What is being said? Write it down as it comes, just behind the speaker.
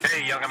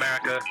young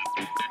America,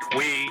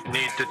 we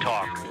need to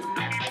talk.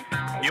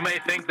 You may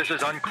think this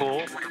is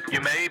uncool.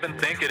 You may even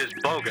think it is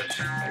bogus.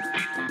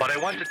 But I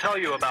want to tell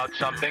you about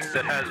something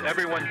that has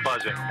everyone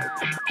buzzing.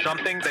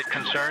 Something that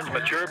concerns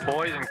mature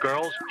boys and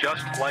girls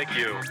just like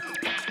you.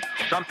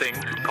 Something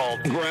called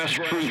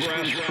grassroots.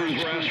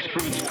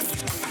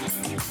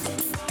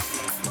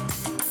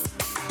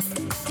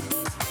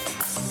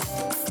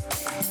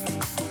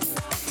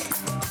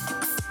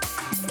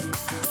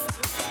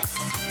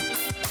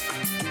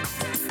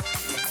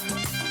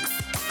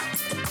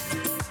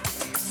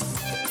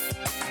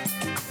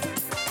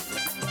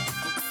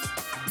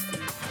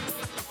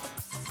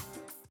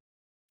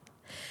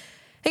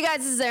 Hey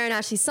guys, this is Aaron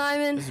Ashley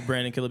Simon. This is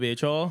Brandon Killer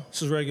BH Hall.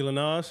 This is Regular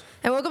Nas.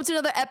 And welcome to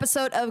another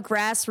episode of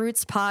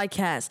Grassroots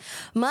Podcast.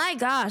 My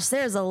gosh,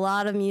 there's a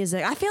lot of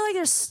music. I feel like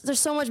there's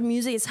so much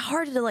music, it's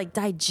hard to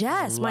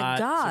digest. My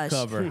gosh.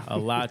 A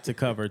lot to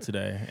cover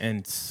today,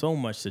 and so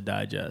much to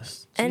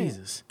digest.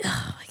 Jesus.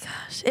 Oh my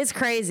gosh. It's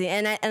crazy.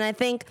 And I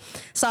think,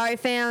 sorry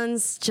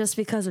fans, just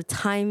because of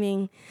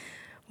timing,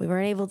 we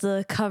weren't able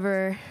to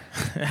cover.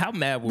 How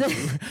mad were we?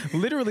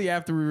 Literally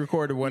after we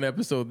recorded one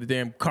episode, the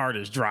damn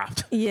Carters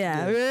dropped.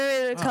 Yeah, we were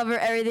going to cover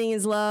Everything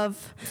Is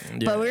Love,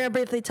 but we're going to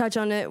briefly touch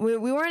on it. We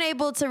weren't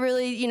able to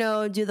really,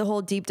 do the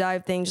whole deep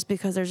dive thing just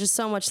because there's just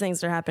so much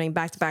things that are happening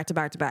back to back to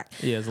back to back.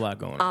 Yeah, there's a lot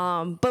going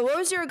on. But what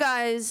was your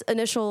guys'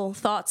 initial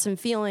thoughts and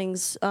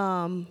feelings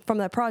from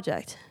that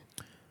project?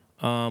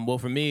 Well,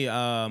 for me,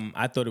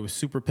 I thought it was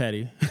super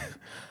petty.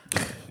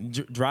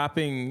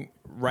 Dropping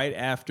right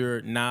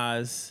after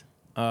Nas.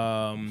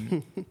 I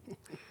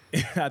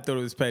thought it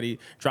was petty.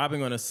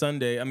 Dropping on a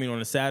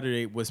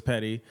Saturday was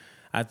petty.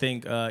 I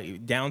think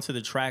down to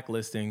the track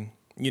listing,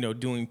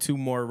 doing 2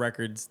 more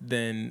records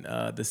than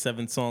the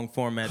 7-song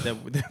format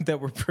that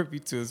we're privy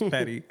to is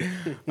petty.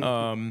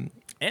 And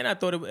I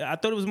thought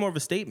it was more of a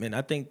statement.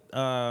 I think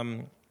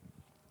that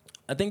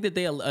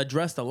they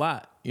addressed a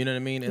lot. You know what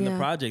I mean? In the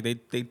project,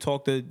 they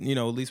talked to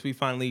at least we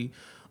finally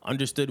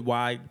understood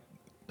why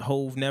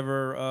Hove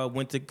never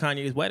went to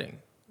Kanye's wedding.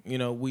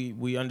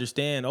 We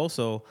understand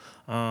also.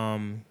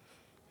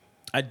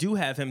 I do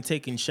have him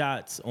taking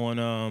shots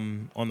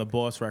on the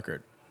Boss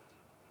record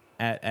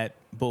at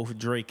both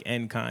Drake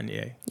and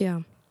Kanye.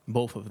 Yeah,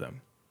 both of them,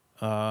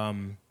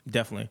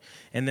 definitely.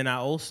 And then I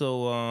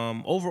also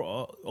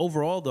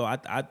overall though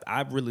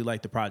I really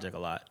like the project a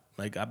lot.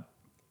 Like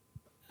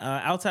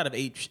outside of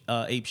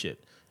Ape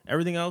Shit,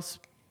 everything else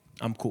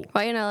I'm cool.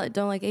 Why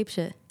don't like Ape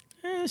Shit?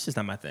 It's just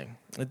not my thing.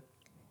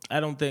 I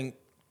don't think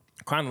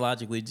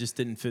chronologically it just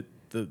didn't fit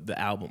the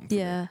album.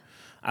 Yeah.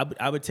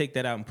 I would take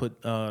that out and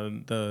put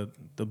the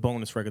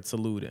bonus record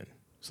Salute in.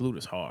 Salute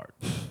is hard.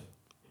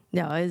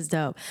 No, it's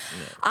dope.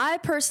 Yeah. I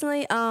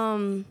personally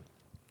I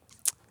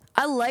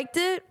liked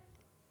it,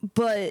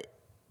 but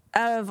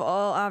out of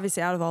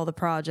all the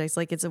projects,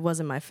 it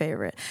wasn't my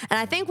favorite. And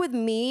I think with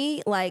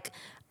me,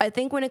 I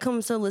think when it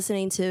comes to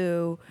listening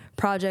to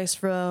projects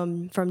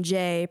from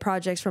Jay,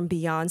 projects from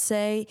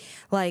Beyonce,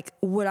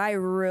 what I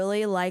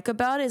really like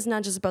about it is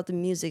not just about the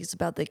music, it's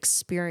about the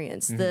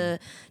experience, the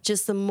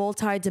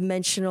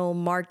multi-dimensional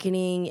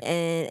marketing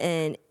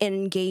and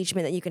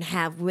engagement that you can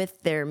have with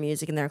their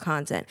music and their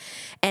content.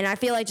 And I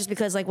feel like just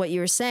because what you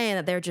were saying,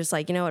 that they're just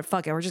you know what,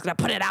 fuck it, we're just gonna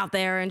put it out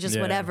there and just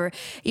whatever.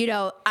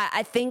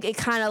 I think it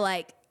kind of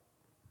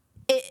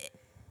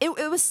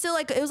It was still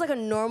it was a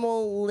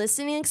normal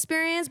listening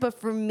experience, but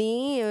for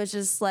me, it was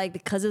just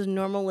because it was a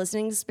normal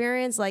listening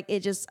experience,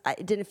 it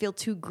didn't feel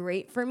too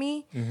great for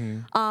me.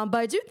 But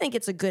I do think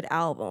it's a good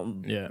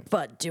album. Yeah.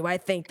 But do I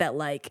think that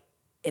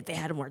if they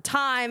had more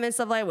time and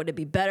stuff would it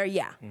be better?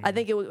 Yeah, I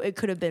think it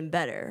could have been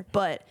better.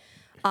 But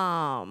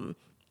I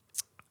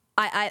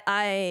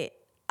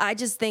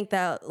just think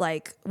that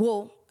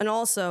and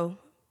also,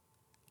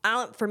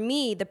 for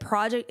me, the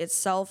project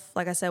itself,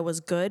 like I said, was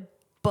good.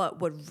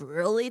 But what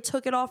really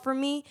took it off for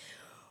me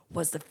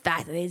was the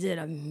fact that they did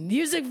a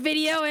music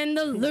video in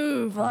the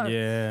Louvre.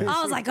 Yeah.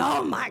 I was like,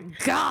 oh my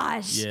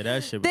gosh. Yeah,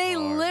 that shit was They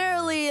hard,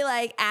 literally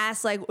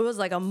asked it was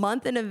a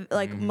month in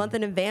month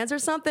in advance or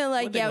something. We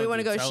want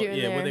to go shoot in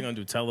there. Yeah, what they gonna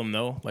do? Tell them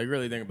no?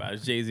 Really think about it.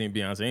 It's Jay-Z and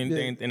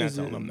Beyonce. They're not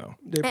telling them no.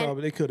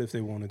 They could if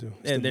they wanted to.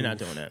 And they're not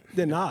doing that.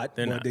 They're not.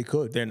 They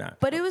could. They're not.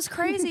 But it was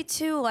crazy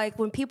too.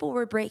 When people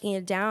were breaking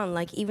it down,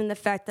 even the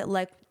fact that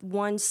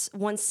one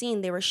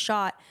scene they were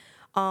shot.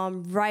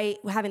 They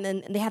have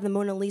the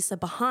Mona Lisa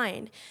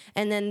behind,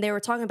 and then they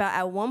were talking about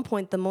at one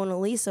point the Mona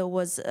Lisa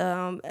was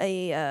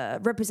a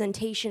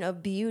representation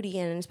of beauty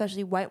and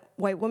especially white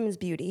women's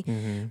beauty.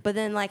 But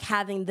then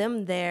having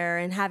them there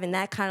and having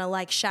that kind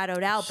of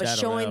shadowed out, but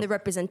showing the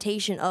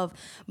representation of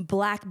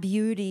black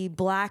beauty,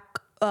 black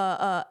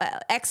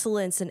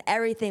excellence and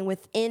everything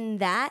within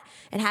that,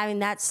 and having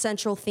that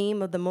central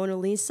theme of the Mona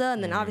Lisa.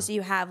 And then obviously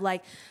you have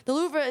like the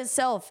Louvre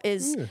itself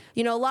is,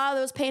 you know, a lot of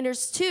those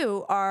painters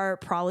too are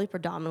probably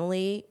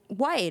predominantly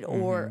white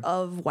or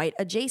of white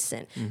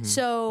adjacent.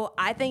 So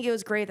I think it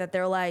was great that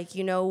they're like,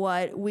 you know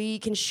what, we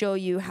can show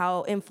you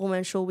how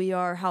influential we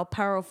are, how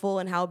powerful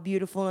and how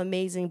beautiful and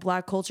amazing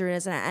Black culture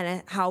is,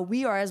 and how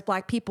we are as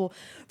Black people,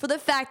 for the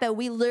fact that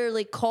we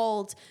literally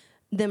called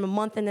them a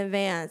month in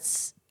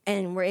advance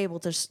and we're able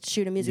to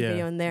shoot a music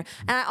video in there.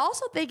 And I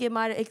also think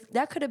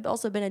that could have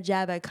also been a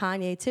jab at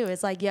Kanye too.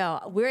 It's like, yo,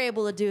 we're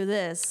able to do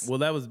this. Well,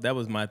 that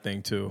was my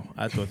thing too.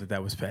 I thought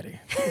that was petty.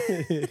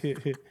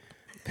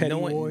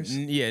 Wars.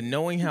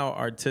 Knowing how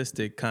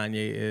artistic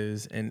Kanye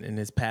is and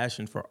his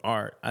passion for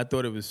art, I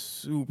thought it was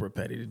super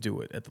petty to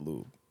do it at the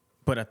Louvre.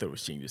 But I thought it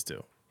was genius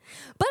too.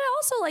 But I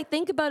also like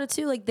think about it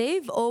too. Like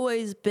they've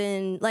always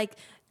been like,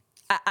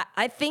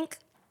 I think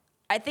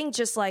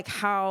just like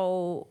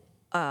how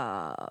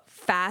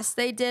fast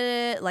they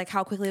did it, like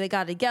how quickly they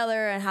got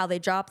together and how they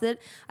dropped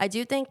it. I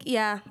do think,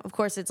 yeah, of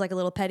course it's like a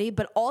little petty,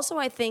 but also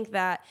I think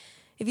that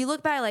if you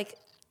look back, like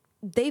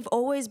they've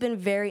always been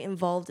very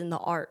involved in the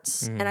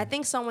arts. And I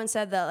think someone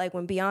said that like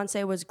when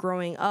Beyonce was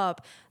growing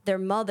up, their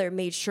mother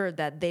made sure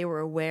that they were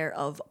aware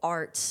of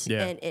arts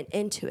and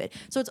into it.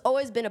 So it's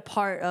always been a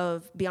part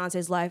of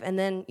Beyonce's life. And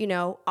then, you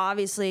know,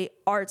 obviously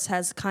arts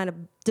has kind of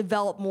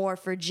developed more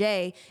for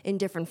Jay in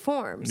different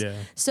forms. Yeah.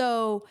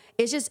 So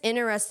it's just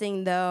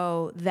interesting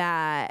though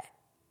that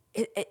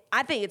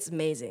I think it's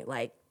amazing,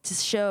 like to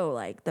show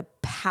like the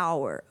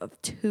power of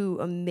two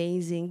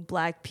amazing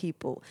Black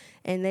people,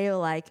 and they're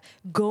like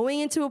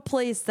going into a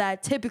place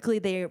that typically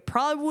they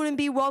probably wouldn't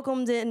be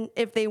welcomed in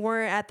if they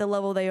weren't at the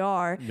level they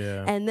are.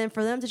 Yeah. And then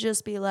for them to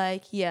just be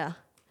like, yeah,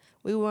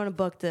 we want to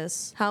book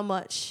this. How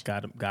much?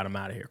 Got him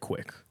out of here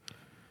quick.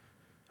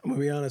 I'm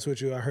gonna be honest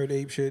with you. I heard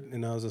Ape Shit,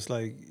 and I was just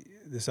like,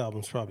 this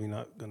album's probably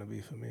not gonna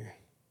be for me.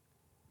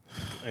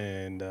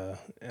 And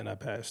I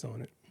passed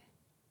on it.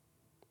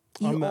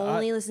 You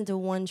only listened to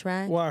one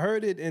track? Well, I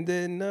heard it, and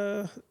then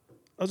I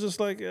was just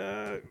like,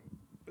 it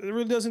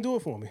really doesn't do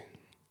it for me.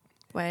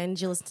 Why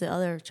didn't you listen to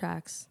other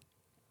tracks?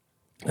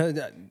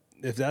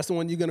 If that's the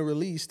one you're going to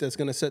release that's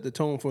going to set the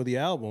tone for the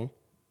album,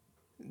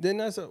 then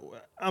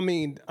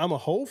I'm a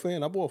whole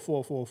fan. I bought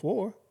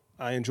 444.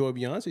 I enjoy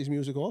Beyonce's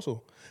music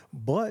also.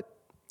 But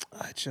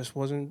I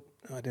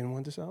didn't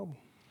want this album.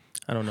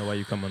 I don't know why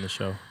you come on the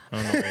show.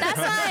 I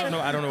don't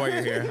know why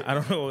you're here. I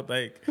don't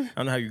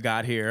know how you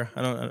got here.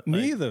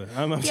 Neither.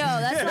 That's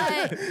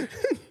why.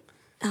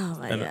 Oh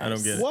my god. I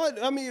don't get it.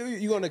 What? I mean,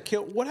 you're gonna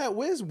kill.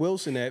 Where's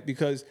Wilson at?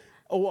 Because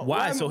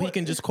why? So he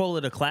can just call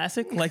it a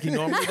classic like he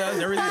normally does.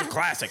 Everything's a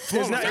classic.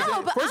 First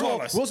of all,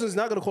 Wilson's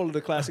not gonna call it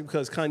a classic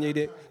because Kanye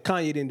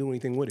didn't do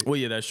anything with it. Well,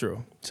 yeah, that's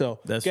true. So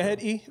go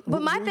ahead, E.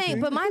 But my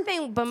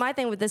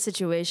thing with this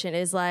situation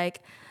is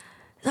like,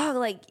 dog,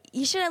 like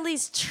you should at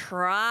least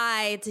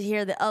try to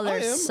hear the other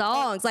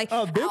songs. Like,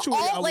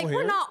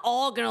 we're not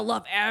all gonna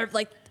love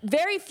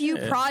very few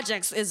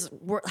projects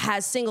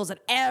has singles that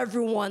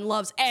everyone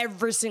loves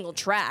every single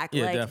track.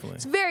 Yeah, like, definitely.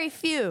 It's very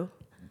few.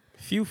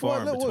 Few far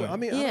in between. I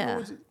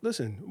mean,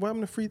 listen, what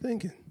happened to free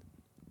thinking?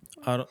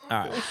 All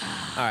right.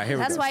 Here we go.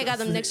 That's why I got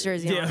them Knicks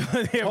jersey on.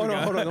 Hold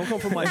on. Don't come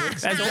from my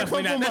Knicks. That's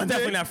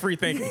definitely not free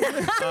thinking.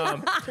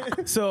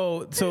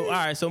 So all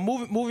right. So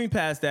moving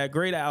past that,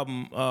 great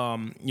album.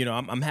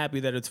 I'm happy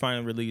that it's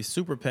finally released.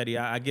 Super petty.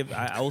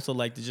 I also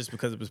liked it just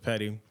because it was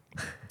petty.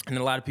 And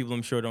a lot of people,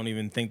 I'm sure, don't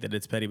even think that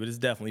it's petty, but it's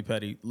definitely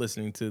petty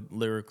listening to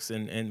lyrics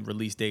and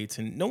release dates.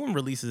 And no one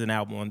releases an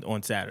album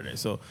on Saturday.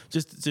 So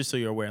just so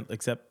you're aware,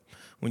 except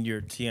when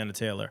you're Teyana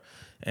Taylor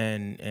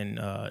and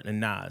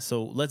Nas.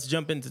 So let's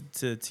jump into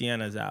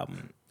Teyana's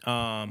album.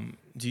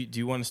 Do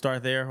you want to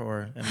start there,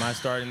 or am I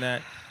starting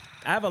that?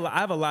 I have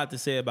a lot to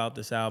say about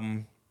this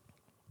album,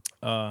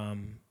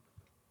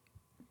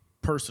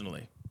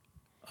 personally,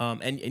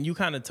 and you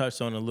kind of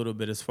touched on a little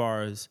bit as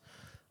far as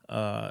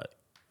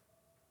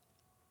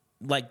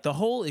like the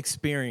whole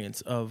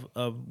experience of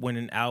when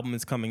an album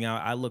is coming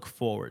out. I look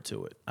forward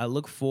to it. I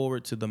look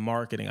forward to the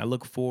marketing. I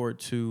look forward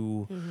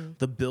to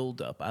the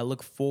buildup. I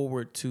look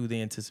forward to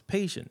the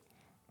anticipation.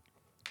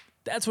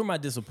 That's where my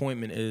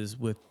disappointment is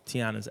with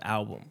Teyana's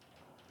album.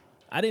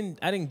 I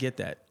didn't get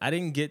that. I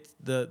didn't get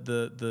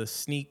the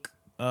sneak,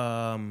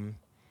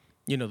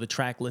 the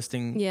track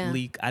listing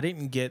leak. I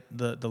didn't get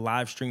the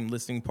live stream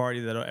listening party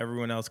that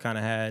everyone else kind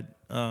of had.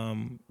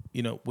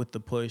 With the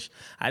push,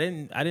 I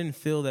didn't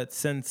feel that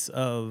sense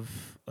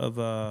of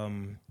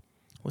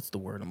what's the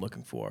word I'm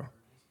looking for?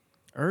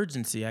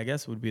 Urgency, I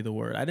guess would be the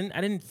word. I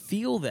didn't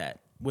feel that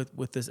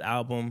with this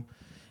album,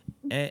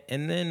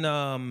 and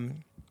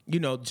then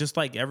just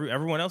like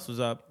everyone else was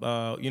up,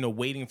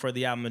 waiting for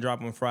the album to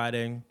drop on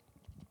Friday,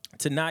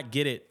 to not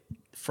get it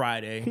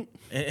Friday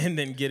and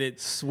then get it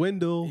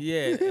swindle,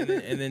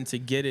 and then to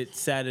get it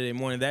Saturday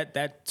morning,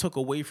 that took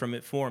away from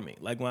it for me.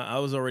 Like when I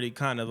was already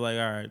kind of like,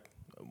 all right,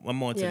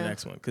 I'm on to the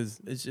next one,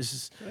 because it's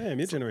just damn,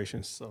 your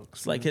generation sucks.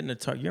 It's like hitting a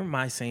target. You're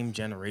my same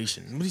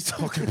generation. What are you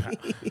talking about?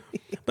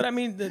 But I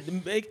mean,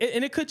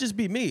 and it could just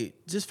be me.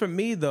 Just for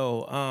me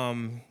though,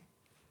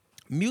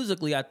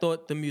 musically, I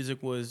thought the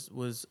music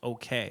was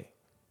okay.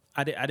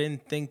 I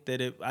didn't think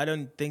that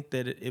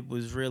it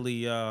was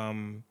really. How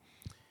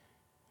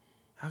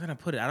can I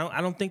put it?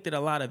 I don't think that a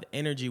lot of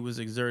energy was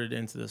exerted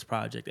into this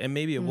project, and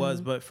maybe it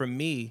was, but for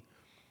me,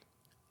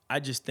 I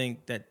just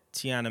think that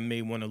Teyana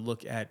may want to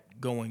look at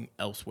going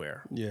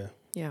elsewhere. Yeah.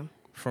 Yeah.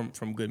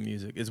 From good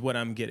music is what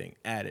I'm getting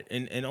at it,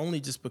 and only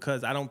just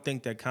because I don't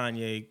think that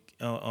Kanye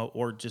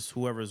or just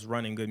whoever's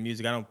running good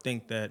music, I don't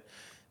think that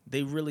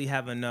they really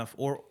have enough,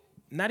 or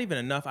not even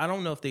enough. I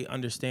don't know if they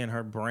understand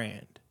her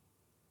brand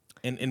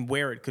and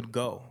where it could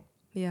go.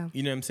 Yeah.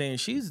 You know what I'm saying?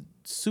 She's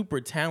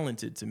super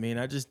talented to me, and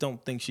I just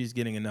don't think she's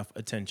getting enough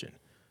attention.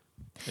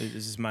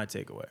 This is my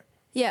takeaway.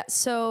 Yeah,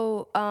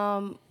 so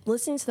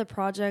listening to the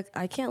project,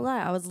 I can't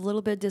lie, I was a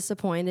little bit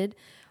disappointed.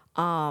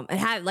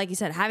 And like you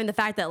said, having the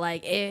fact that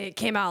like it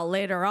came out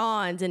later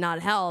on did not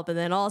help, and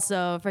then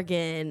also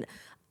freaking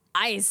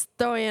Ice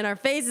throwing in our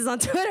faces on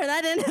Twitter,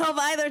 that didn't help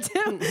either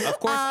too. Of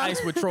course,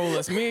 Ice would troll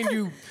us. Me and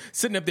you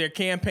sitting up there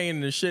campaigning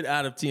the shit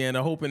out of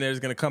Teyana, hoping that it's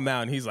gonna come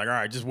out, and he's like, "All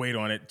right, just wait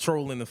on it,"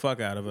 trolling the fuck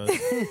out of us.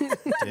 Yeah.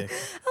 I'm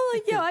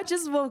like, yo, I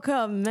just woke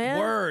up, man.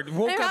 Word,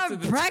 woke up to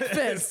the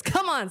breakfast.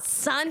 Come on,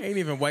 son. Ain't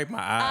even wipe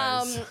my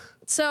eyes.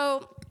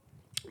 So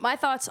my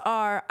thoughts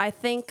are, I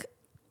think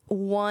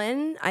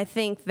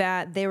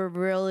that they were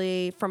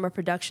really, from a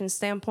production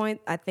standpoint,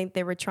 I think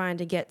they were trying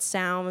to get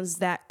sounds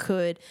that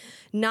could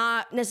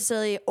not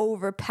necessarily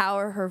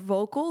overpower her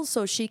vocals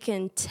so she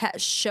can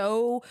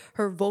show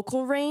her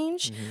vocal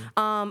range.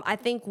 I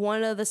think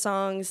one of the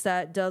songs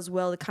that does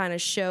well to kind of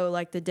show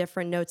like the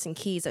different notes and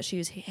keys that she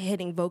was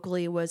hitting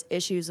vocally was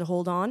Issues to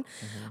Hold On.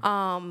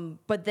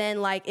 But then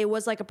like it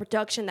was like a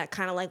production that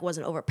kind of like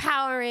wasn't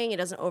overpowering, it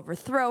doesn't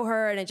overthrow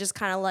her, and it just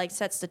kind of like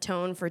sets the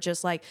tone for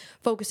just like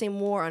focusing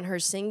more on her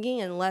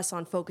singing and less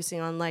on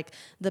focusing on like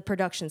the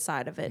production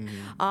side of it.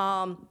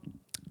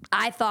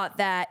 I thought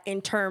that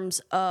in terms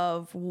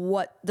of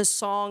what the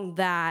song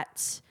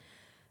that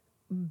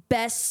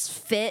best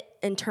fit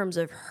in terms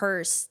of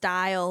her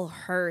style,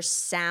 her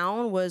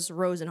sound was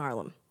Rose in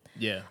Harlem.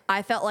 Yeah.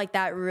 I felt like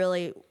that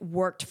really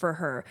worked for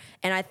her.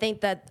 And I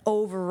think that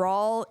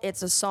overall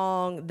it's a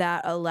song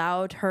that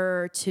allowed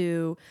her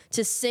to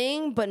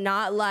sing, but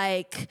not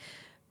like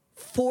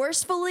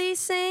forcefully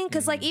sing,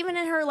 because like even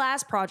in her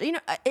last project, you know,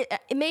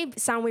 it may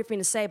sound weird for me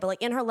to say, but like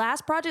in her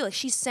last project, like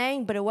she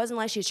sang, but it wasn't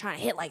like she was trying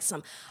to hit like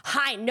some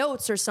high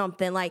notes or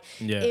something. Like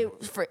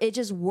it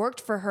just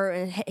worked for her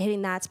in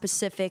hitting that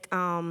specific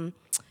like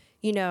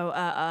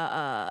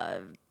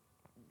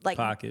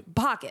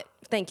pocket.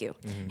 Thank you.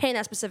 Hitting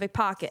that specific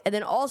pocket. And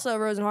then also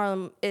Rose in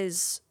Harlem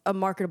is a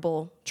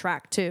marketable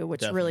track too,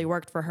 which really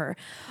worked for her.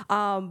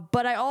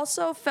 But I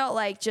also felt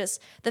like just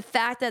the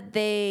fact that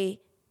they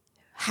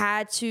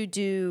had to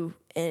do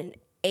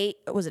eight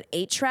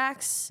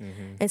tracks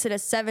instead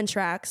of 7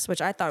 tracks, which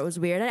I thought was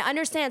weird. And I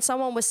understand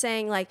someone was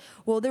saying like,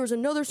 well, there was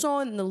another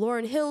song in the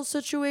Lauryn Hill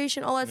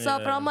situation, all that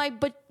stuff. And I'm like,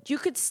 but you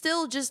could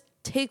still just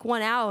take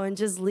one out and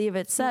just leave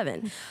it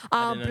 7.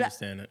 I didn't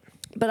understand it.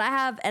 But I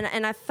have,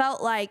 and I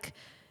felt like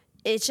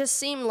it just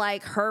seemed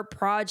like her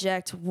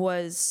project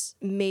was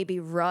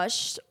maybe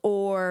rushed,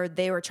 or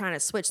they were trying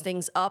to switch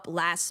things up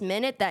last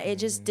minute, that it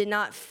just did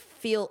not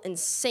feel in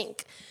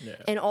sync.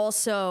 And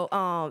also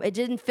it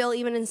didn't feel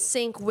even in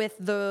sync with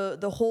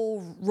the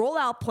whole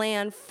rollout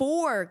plan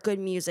for good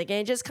music, and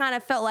it just kind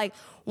of felt like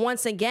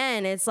once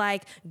again it's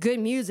like good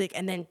music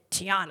and then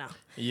Teyana,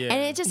 and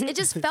it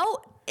just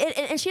felt it,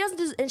 and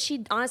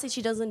she honestly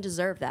she doesn't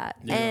deserve that.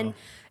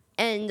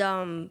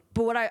 And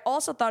but what I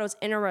also thought was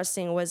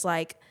interesting was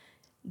like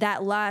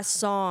that last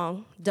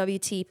song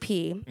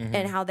WTP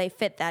and how they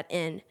fit that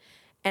in.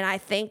 And I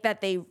think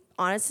that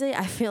honestly,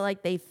 I feel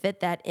like they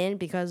fit that in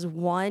because,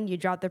 one, you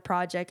dropped the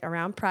project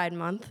around Pride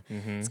Month.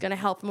 It's going to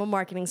help from a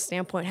marketing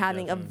standpoint,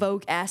 having a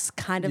Vogue-esque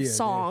kind of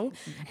song.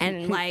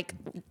 And, like,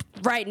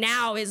 right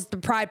now is the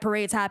Pride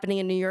Parade's happening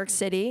in New York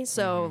City.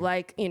 So,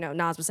 like, you know,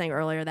 Nas was saying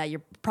earlier that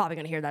you're probably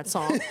going to hear that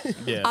song.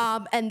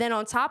 And then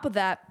on top of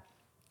that,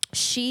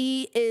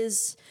 she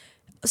is...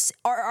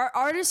 Our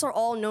artists are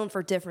all known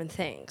for different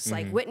things.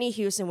 Like, Whitney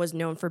Houston was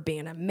known for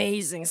being an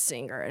amazing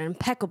singer, an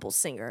impeccable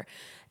singer.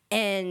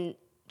 And...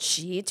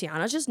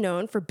 Teyana's just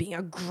known for being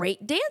a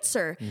great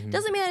dancer.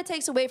 Doesn't mean that it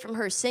takes away from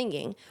her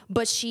singing,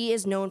 but she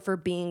is known for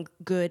being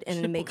good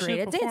and great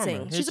at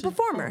dancing. She's a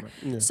performer.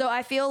 So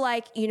I feel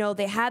like, you know,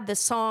 they had the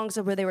songs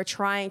where they were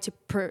trying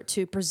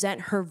to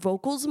present her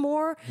vocals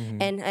more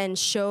and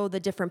show the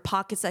different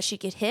pockets that she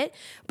could hit.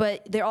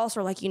 But they're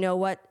also like, you know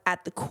what,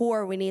 at the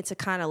core, we need to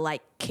kind of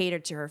like cater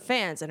to her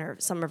fans,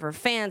 and some of her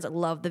fans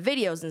love the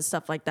videos and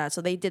stuff like that.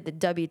 So they did the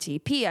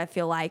WTP, I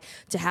feel like,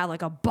 to have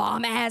like a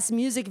bomb ass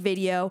music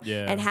video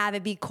and have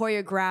it be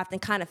choreographed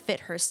and kind of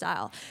fit her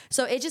style.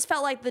 So it just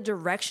felt like the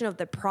direction of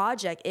the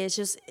project is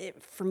just,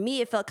 for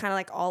me, it felt kind of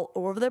like all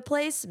over the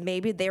place.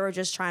 Maybe they were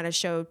just trying to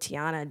show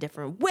Teyana a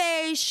different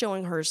way,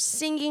 showing her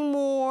singing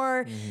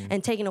more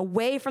and taking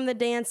away from the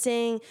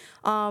dancing.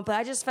 But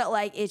I just felt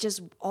like it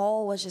just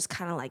all was just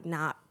kind of like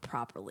not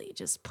properly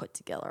just put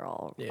together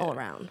all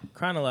around.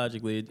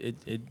 Chronologically,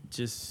 it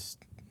just,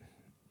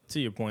 to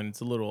your point,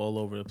 it's a little all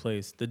over the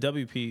place. The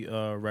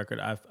WP record,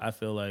 I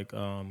feel like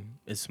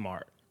is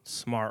smart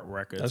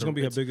record. That's gonna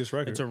be her biggest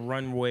record. It's a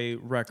runway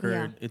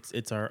record. Yeah.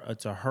 It's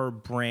a her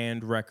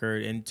brand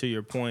record. And to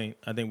your point,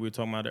 I think we were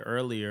talking about it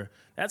earlier.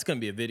 That's gonna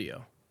be a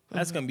video.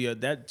 That's gonna be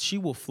that she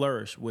will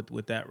flourish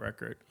with that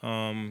record.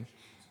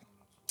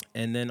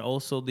 And then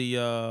also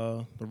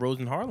the Rose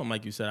in Harlem,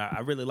 like you said,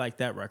 I really like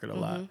that record a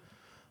lot.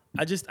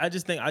 I just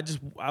think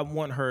I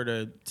want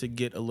her to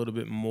get a little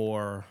bit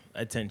more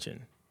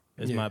attention.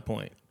 Is my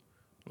point.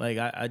 Like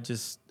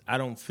I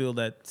don't feel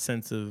that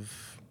sense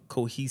of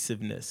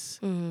cohesiveness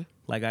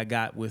like I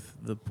got with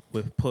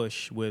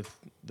Push, with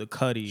the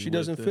Cudi. She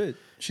doesn't fit.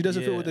 She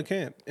doesn't fit with the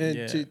camp.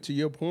 And to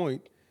your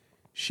point,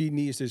 she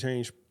needs to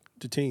change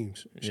the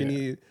teams. She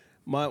need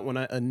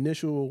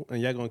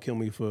and y'all gonna kill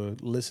me for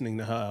listening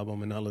to her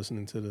album and not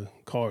listening to the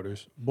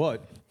Carters.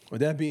 But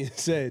with that being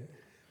said,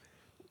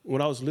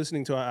 when I was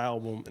listening to her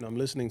album and I'm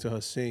listening to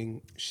her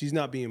sing, she's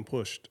not being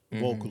pushed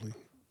vocally.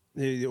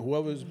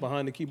 Whoever's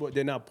behind the keyboard,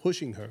 they're not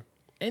pushing her.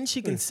 And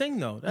she can sing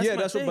though.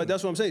 That's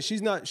what I'm saying.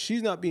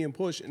 She's not being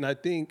pushed. And I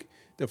think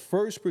the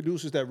first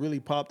producers that really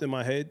popped in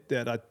my head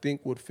that I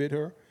think would fit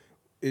her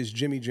is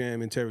Jimmy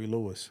Jam and Terry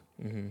Lewis.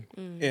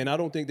 And I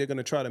don't think they're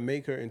gonna try to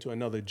make her into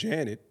another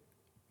Janet.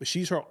 But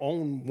she's her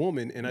own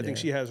woman, and I think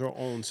she has her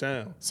own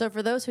sound. So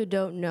for those who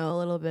don't know a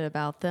little bit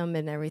about them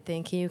and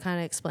everything, can you kind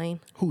of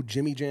explain? Who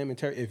Jimmy Jam and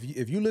Terry?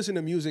 If you listen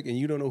to music and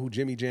you don't know who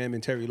Jimmy Jam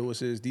and Terry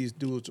Lewis is, these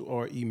dudes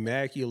are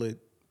immaculate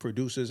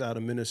producers out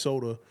of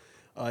Minnesota.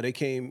 They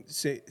came,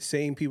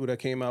 same people that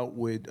came out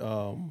with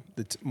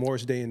the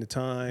Morris Day and the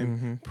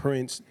Time,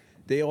 Prince.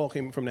 They all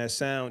came from that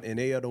sound, and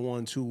they are the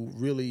ones who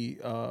really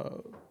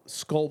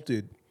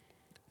sculpted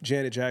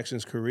Janet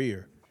Jackson's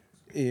career.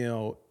 You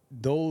know,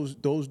 those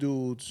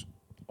dudes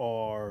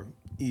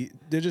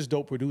they're just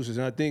dope producers.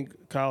 And I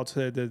think Kyle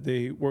said that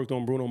they worked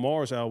on Bruno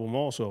Mars' album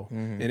also,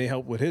 and they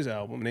helped with his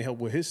album, and they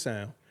helped with his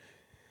sound.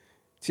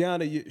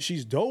 Teyana,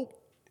 she's dope.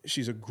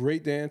 She's a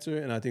great dancer,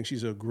 and I think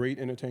she's a great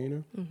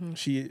entertainer.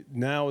 She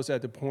now is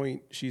at the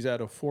point, she's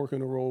at a fork in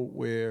the road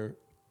where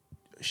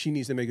she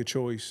needs to make a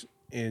choice,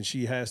 and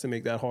she has to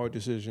make that hard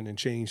decision and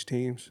change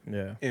teams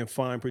and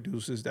find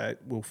producers that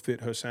will fit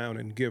her sound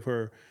and give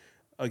her,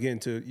 again,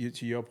 to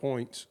your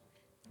points,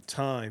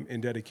 time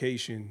and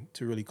dedication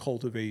to really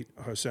cultivate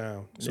her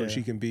sound so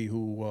she can be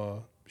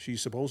who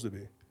she's supposed to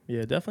be.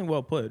 Yeah, definitely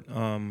well put.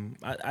 I'm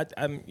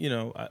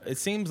it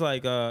seems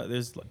like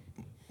there's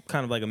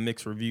kind of like a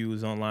mixed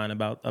reviews online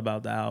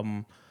about the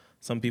album.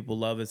 Some people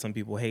love it, some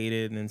people hate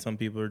it, and then some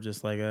people are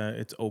just like,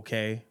 it's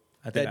okay.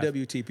 I think that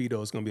WTP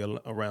though is going to be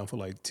around for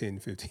like 10,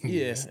 15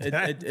 years.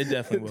 Yeah, it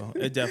definitely will.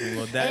 It definitely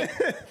will.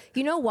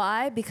 You know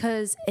why?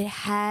 Because it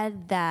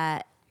had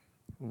that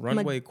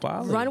runway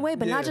quality. Runway,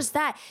 but not just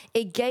that.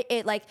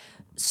 It like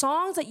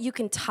songs that you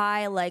can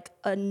tie like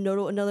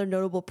another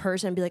notable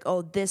person and be like,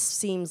 oh, this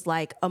seems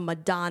like a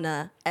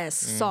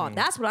Madonna-esque song.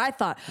 That's what I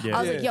thought.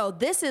 I was like, yo,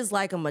 this is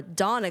like a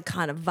Madonna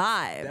kind of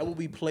vibe. That will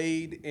be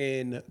played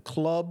in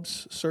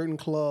clubs, certain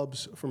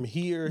clubs from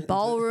here.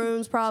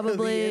 Ballrooms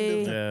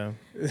probably. And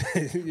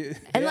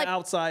like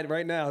outside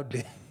right now.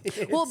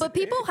 Well, but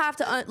people have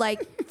to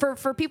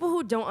for people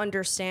who don't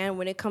understand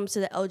when it comes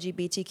to the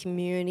LGBT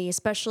community,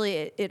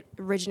 especially it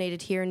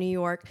originated here in New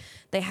York.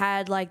 They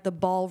had like the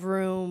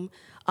ballroom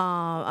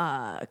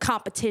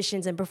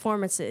competitions and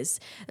performances.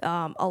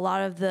 A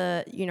lot of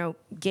the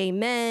gay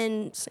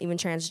men, even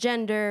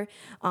transgender,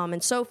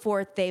 and so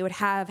forth. They would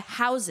have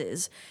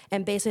houses,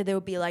 and basically there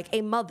would be like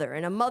a mother,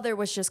 and a mother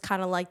was just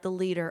kind of like the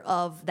leader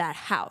of that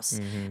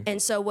house.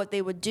 And so what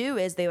they would do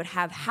is they would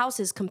have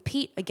houses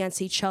compete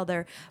against each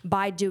other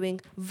by doing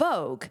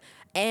Vogue.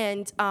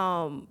 And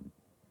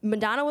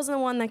Madonna wasn't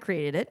the one that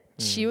created it.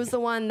 She was the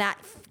one that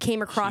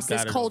came across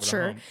this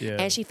culture,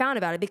 and she found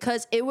about it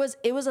because it was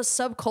a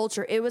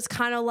subculture. It was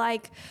kind of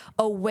like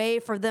a way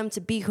for them to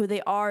be who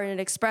they are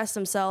and express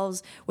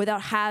themselves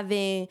without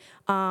having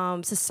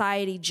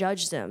society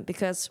judge them.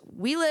 Because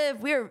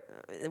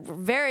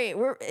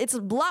it's a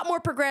lot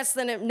more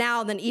progressive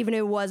now than even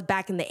it was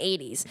back in the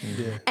 80s.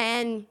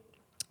 And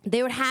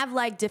they would have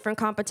like different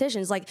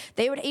competitions. Like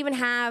they would even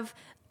have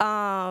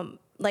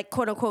like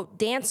quote unquote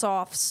dance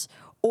offs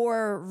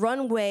or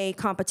runway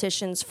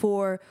competitions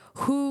for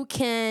who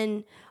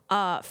can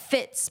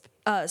fit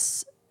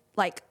us,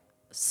 like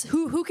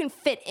who can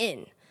fit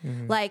in,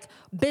 like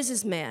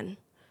businessman,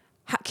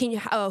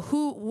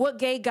 what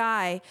gay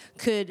guy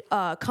could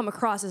come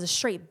across as a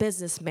straight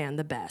businessman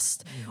the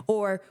best,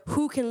 or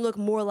who can look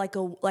more like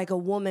a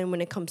woman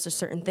when it comes to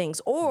certain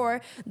things,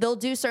 or they'll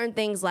do certain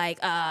things like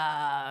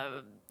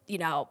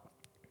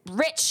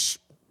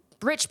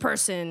rich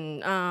person,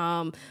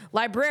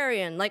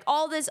 librarian, like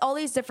all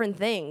these different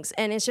things.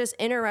 And it's just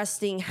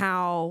interesting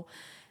how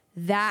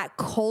that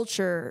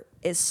culture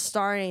is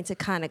starting to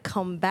kind of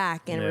come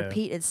back and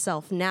repeat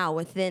itself now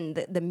within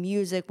the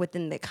music,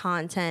 within the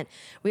content.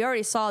 We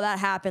already saw that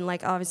happen.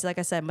 Like, obviously, like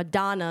I said,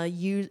 Madonna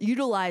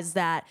utilized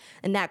that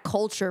and that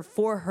culture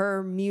for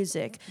her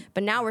music.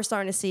 But now we're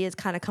starting to see it's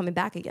kind of coming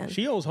back again.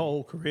 She owes her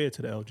whole career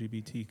to the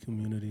LGBT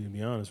community, to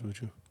be honest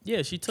with you.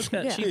 Yeah, she took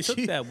that. She took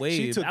that wave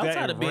she took outside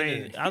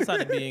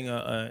that of being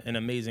an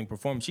amazing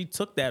performer. She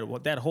took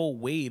that whole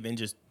wave and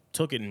just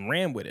took it and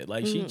ran with it.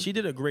 Like she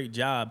did a great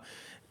job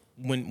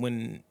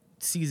when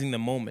seizing the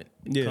moment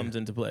comes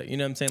into play. You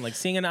know what I'm saying? Like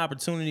seeing an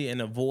opportunity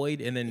and a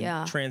void and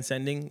then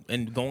transcending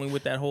and going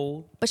with that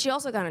whole. But she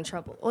also got in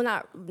trouble.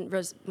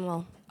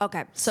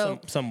 Okay. So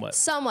somewhat.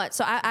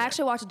 So I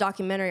actually watched a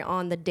documentary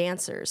on the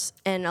dancers,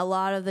 and a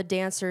lot of the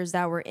dancers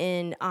that were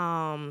in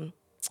I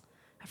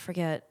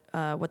forget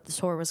what the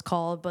tour was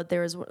called, but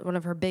there was one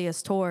of her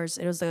biggest tours.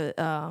 It was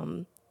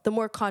the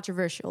more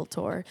controversial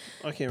tour.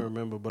 I can't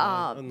remember,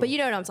 but but you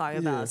know what I'm talking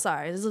about.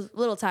 Sorry, it's a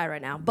little tired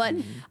right now. But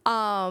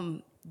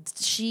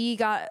she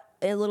got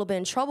a little bit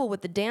in trouble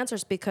with the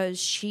dancers because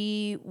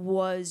she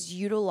was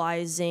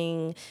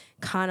utilizing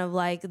kind of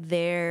like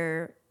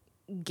their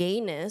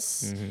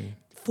gayness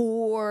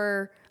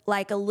for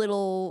like a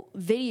little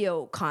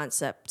video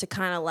concept to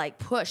kind of like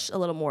push a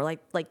little more.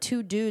 Like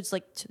two dudes,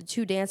 like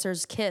two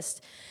dancers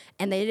kissed,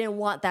 and they didn't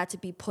want that to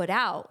be put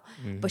out,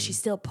 but she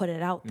still put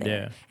it out there.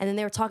 Yeah. And then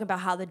they were talking about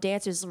how the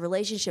dancer's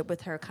relationship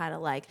with her kind of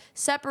like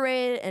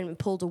separated and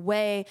pulled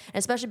away, and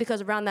especially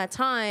because around that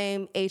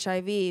time,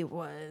 HIV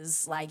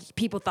was like,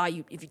 people thought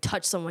if you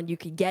touch someone, you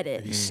could get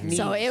it.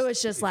 So it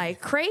was just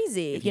like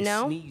crazy, you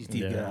know? Sneezed,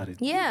 you got it.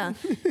 Yeah.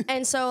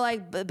 And so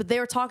like, but they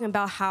were talking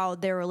about how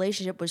their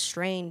relationship was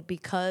strained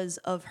because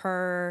of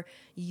her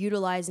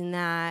utilizing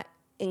that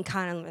and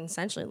kind of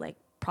essentially like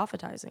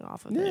profitizing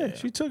off of it. Yeah,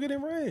 she took it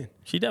and ran.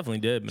 She definitely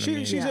did. But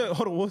She said,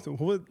 hold on,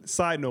 what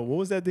side note, what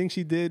was that thing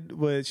she did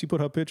where she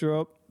put her picture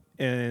up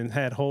and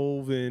had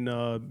Hove and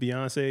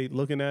Beyonce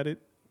looking at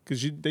it?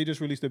 Because they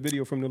just released a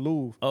video from the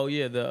Louvre. Oh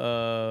yeah,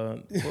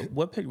 the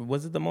what picture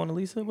was it? The Mona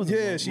Lisa? Was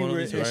it She Mona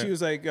read, Lisa, and right? she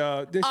was like,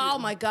 Oh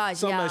my gosh,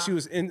 something yeah. like she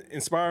was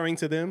inspiring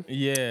to them.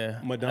 Yeah,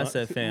 Madonna. I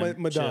said,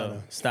 fam, Madonna.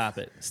 chill. Stop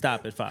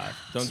it, 5.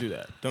 Don't do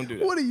that.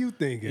 What are you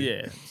thinking?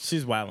 Yeah,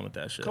 she's wilding with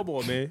that shit. Come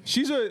on, man.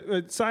 She's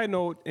a side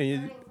note,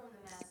 and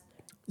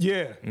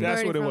yeah,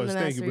 that's what it was.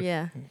 Thank you.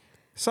 Yeah.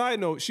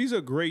 Side note, she's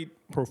a great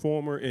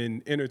performer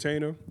and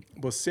entertainer,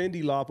 but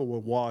Cyndi Lauper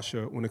would wash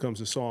her when it comes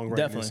to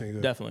songwriting and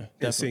singing. Definitely.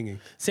 Singing.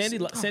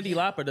 Cyndi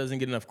Lauper doesn't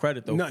get enough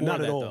credit though.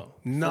 Not at all. Though.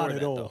 Not For at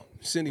that, all. though.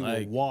 Cyndi Like,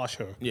 would wash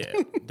her. Yeah,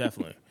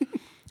 definitely.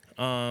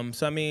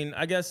 So I mean,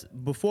 I guess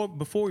before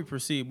we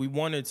proceed, we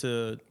wanted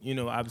to,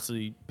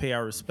 obviously pay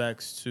our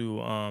respects to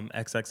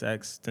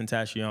XXX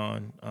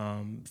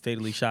Tentacion,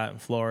 fatally shot in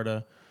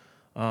Florida.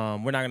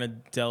 We're not going to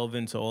delve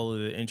into all of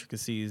the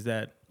intricacies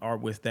that are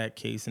with that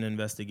case and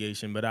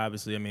investigation, but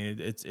obviously, I mean,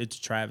 it's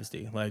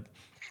travesty. Like,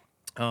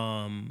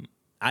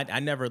 I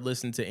never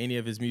listened to any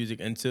of his music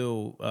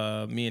until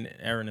me and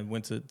Aaron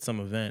went to some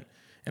event,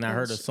 and I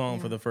heard a song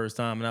for the first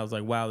time, and I was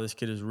like, wow, this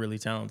kid is really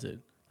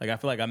talented. Like, I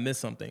feel like I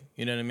missed something.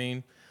 You know what I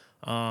mean?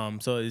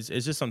 So it's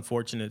just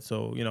unfortunate.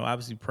 So,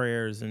 obviously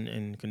prayers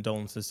and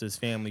condolences to his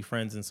family,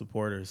 friends, and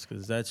supporters,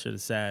 because that shit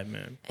is sad,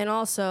 man. And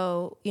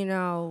also,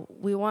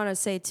 we want to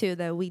say too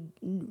that we,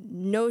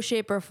 no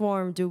shape or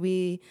form do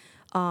we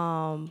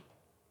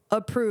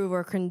approve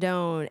or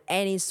condone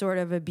any sort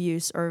of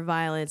abuse or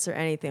violence or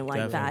anything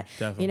like that.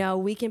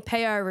 Definitely. We can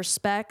pay our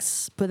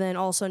respects, but then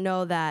also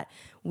know that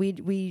we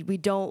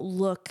don't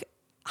look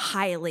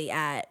highly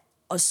at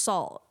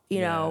assault.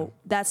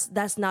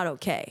 That's not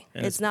okay.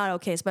 And it's not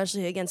okay,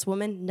 especially against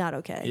women. Not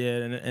okay.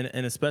 Yeah,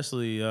 and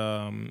especially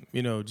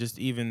just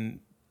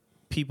even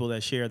people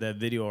that share that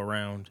video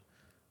around,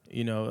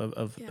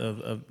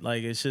 of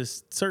like, it's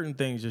just certain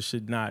things just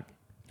should not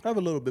have a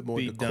little bit more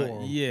be decorum.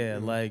 done. Yeah,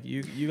 like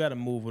you got to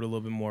move with a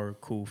little bit more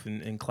coof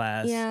and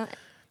class. Yeah.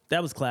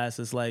 That was class.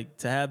 It's like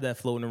to have that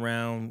floating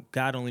around.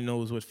 God only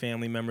knows what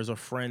family members or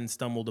friends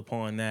stumbled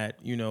upon that.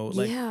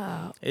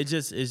 It's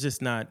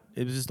just not.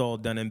 It was just all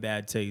done in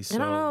bad taste.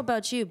 And I don't know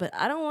about you, but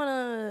I don't want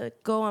to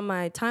go on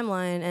my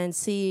timeline and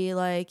see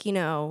a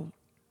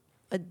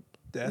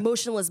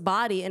motionless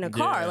body in a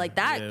car like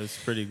that. Yeah, it was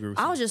pretty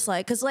gruesome. I was just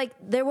like, because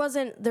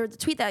the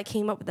tweet that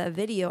came up with that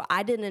video,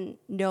 I didn't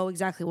know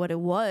exactly what it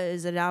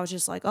was, and I was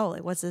just like, oh,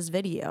 like what's this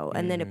video?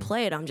 And then it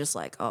played. I'm just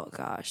like, oh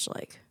gosh,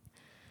 like.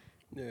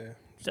 Yeah.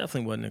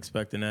 Definitely wasn't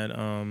expecting that.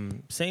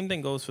 Same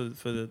thing goes for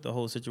the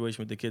whole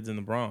situation with the kids in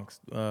the Bronx.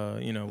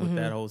 With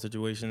that whole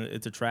situation,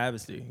 it's a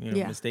travesty.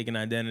 Mistaken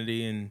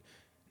identity, and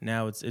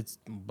now it's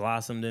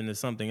blossomed into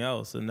something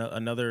else.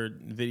 Another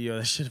video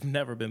that should have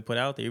never been put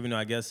out there. Even though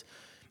I guess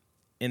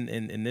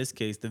in this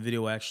case, the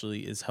video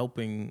actually is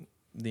helping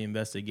the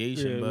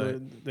investigation. Yeah,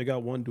 but they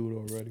got one dude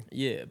already.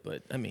 yeah,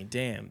 but I mean,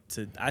 damn,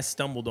 I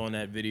stumbled on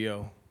that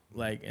video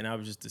and I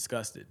was just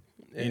disgusted.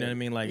 You know what I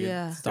mean? Like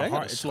it's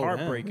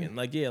heartbreaking. Down.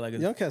 Like yeah, like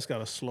Young cats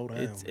gotta slow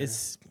down.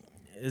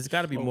 It's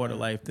got to be more to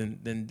life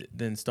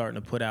than starting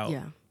to put out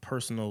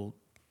personal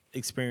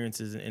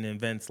experiences and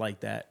events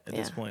like that at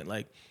this point.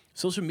 Like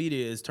social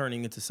media is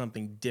turning into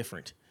something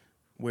different,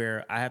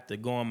 where I have to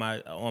go on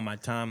my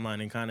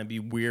timeline and kind of be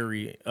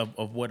weary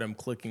of what I'm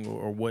clicking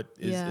or what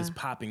is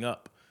popping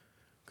up,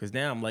 because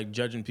now I'm like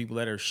judging people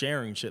that are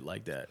sharing shit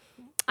like that.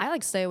 I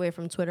like stay away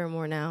from Twitter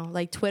more now.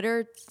 Like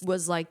Twitter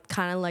was like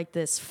kind of like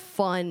this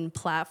fun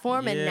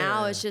platform, and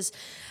now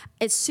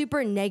it's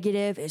super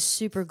negative. It's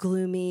super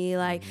gloomy.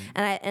 Like,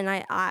 and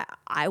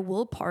I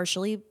will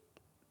partially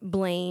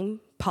blame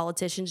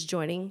politicians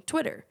joining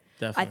Twitter.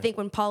 Definitely. I think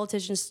when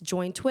politicians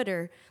joined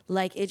Twitter,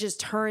 like it just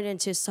turned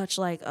into such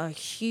like a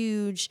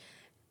huge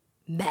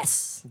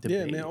mess.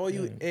 Yeah, man. All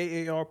you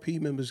AARP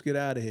members, get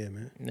out of here,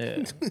 man. Yeah,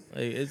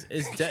 like,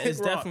 it's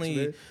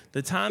definitely rocks,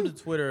 the times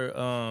of Twitter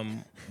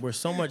were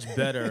so much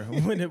better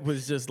when it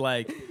was just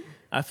like,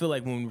 I feel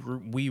like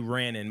when we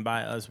ran, and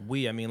by us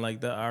I mean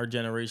like our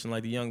generation,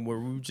 like the young, where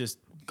we were just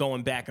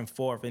going back and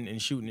forth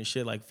and shooting and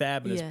shit. Like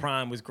Fab in his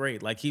prime was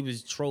great. Like he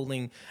was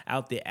trolling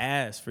out the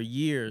ass for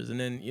years, and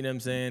then you know what I'm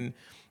saying.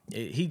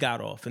 He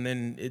got off, and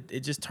then it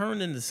just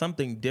turned into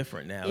something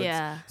different now.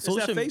 Yeah, it's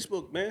that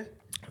Facebook, man.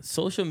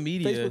 Social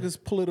media. Facebook is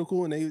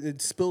political, and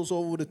it spills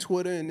over to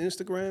Twitter and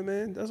Instagram,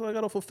 man. That's what I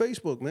got off of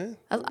Facebook, man.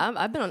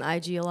 I've been on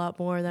IG a lot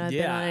more than I've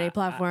been on any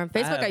platform.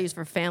 Facebook I use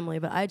for family,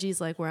 but IG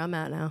is like where I'm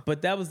at now.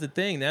 But that was the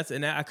thing.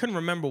 And I couldn't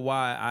remember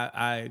why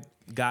I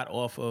got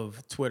off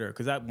of Twitter,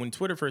 because when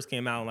Twitter first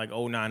came out in like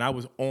 2009, I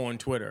was on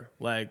Twitter.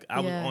 Like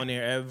I was on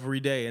there every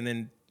day,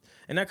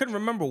 and I couldn't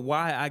remember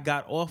why I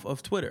got off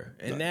of Twitter.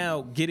 And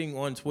now getting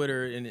on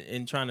Twitter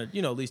and trying to,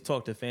 at least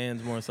talk to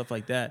fans more and stuff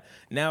like that,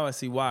 now I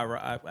see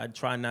why I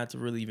try not to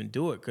really even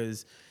do it,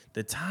 because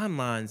the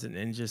timelines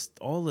and just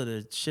all of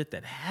the shit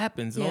that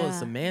happens and all the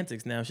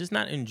semantics now, it's just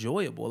not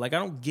enjoyable. Like I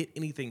don't get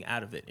anything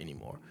out of it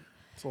anymore.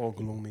 It's all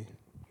gloomy.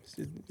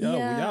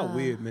 Y'all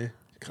weird, man.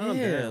 Calm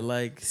down.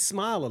 Like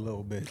smile a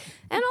little bit.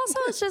 And also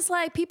it's just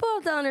like, people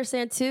have to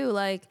understand too,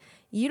 like,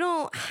 you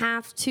don't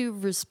have to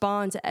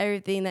respond to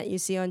everything that you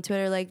see on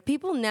Twitter. Like,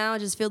 people now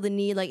just feel the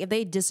need, like, if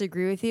they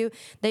disagree with you,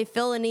 they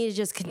feel the need to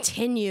just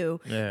continue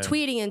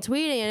tweeting. And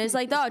it's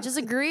like, dog, just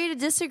agree to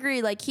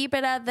disagree. Like, keep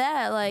it at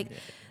that. Like,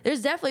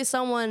 there's definitely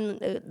someone,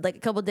 like, a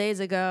couple days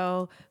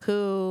ago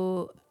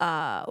who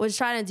was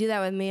trying to do that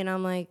with me. And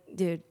I'm like,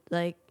 dude,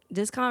 like,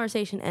 this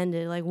conversation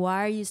ended. Like,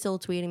 why are you still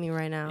tweeting me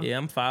right now? Yeah,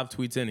 I'm 5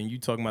 tweets in, and you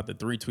talking about the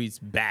 3 tweets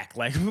back.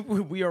 Like,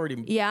 we already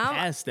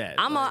passed that.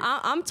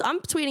 I'm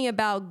tweeting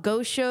about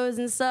ghost shows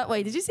and stuff.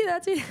 Wait, did you see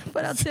that tweet I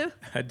put out too?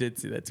 I did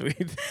see that tweet.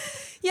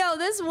 Yo,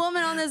 this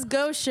woman on this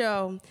ghost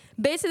show,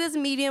 basically this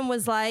medium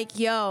was like,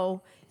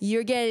 yo,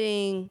 you're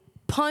getting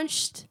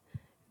punched,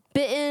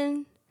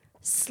 bitten,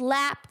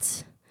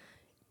 slapped,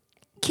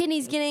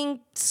 kidneys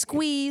getting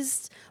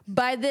squeezed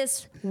by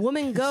this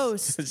woman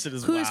ghost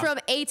who's from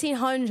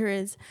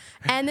 1800s.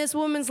 And this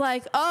woman's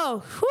like,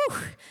 oh, whew,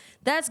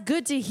 that's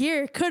good to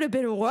hear. Could have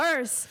been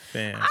worse.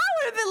 Damn. I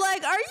would have been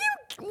like, are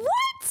you,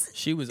 what?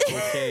 She was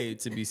okay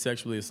to be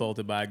sexually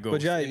assaulted by a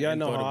ghost. But y'all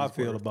know how I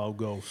feel about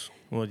ghosts.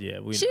 Well, yeah.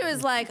 She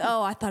was like,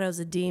 oh, I thought it was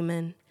a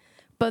demon.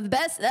 But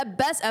the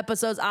best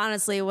episodes,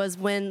 honestly, was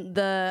when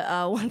the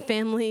one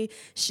family,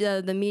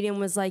 the medium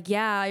was like,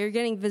 yeah, you're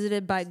getting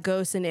visited by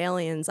ghosts and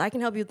aliens. I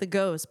can help you with the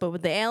ghosts, but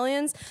with the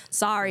aliens,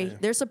 sorry.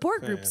 They're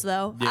support groups,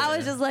 though. Yeah. I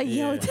was just like,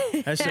 yo.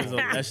 That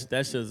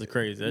shit's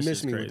crazy. That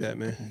Miss me crazy. with that,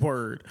 man.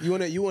 Word. You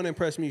want to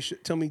impress me?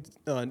 Tell me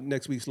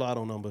next week's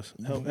lotto numbers.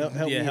 Help me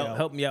out.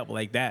 Help me out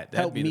like that.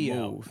 That'd be the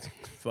move.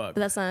 Fuck. But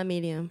that's not a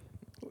medium.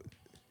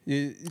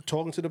 You're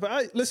talking to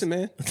the... Listen,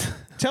 man.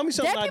 Tell me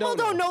something I don't know. Dead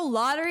people don't know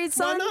lottery,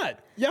 son. Why not?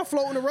 Y'all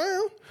floating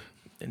around?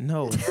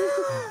 No.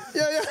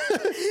 Yeah. Yo,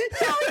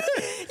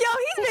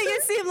 he's making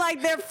it seem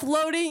like they're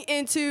floating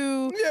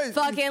into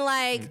fucking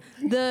like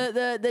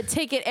the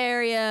ticket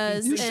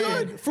areas. You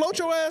should float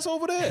your ass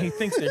over there. He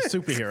thinks they're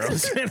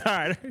superheroes. All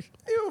right.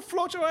 You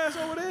float your ass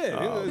over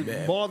there. Oh,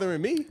 man.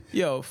 Bothering me.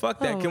 Yo, fuck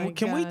that.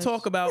 Can we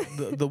talk about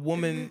the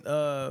woman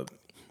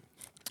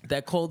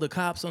that called the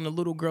cops on the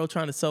little girl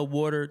trying to sell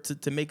water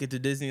to make it to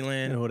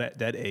Disneyland? You know, that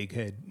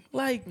egghead.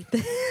 Like,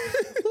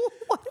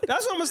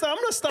 that's what I'm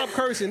gonna stop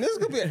cursing. This is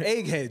gonna be an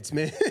eggheads,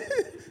 man.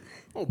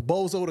 Oh,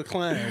 Bozo the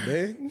Clown,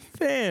 man.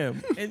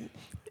 Fam.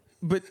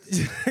 But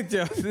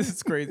yo, this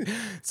is crazy.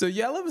 So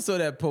y'all ever saw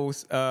that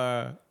post?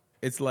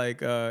 It's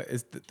like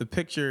it's the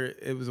picture.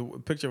 It was a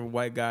picture of a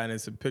white guy, and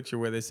it's a picture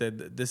where they said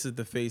that this is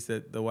the face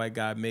that the white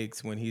guy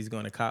makes when he's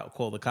going to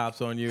call the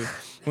cops on you,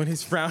 when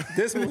he's frowning.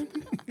 This one,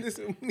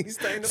 he's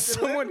standing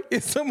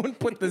up. Someone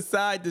put the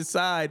side to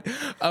side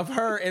of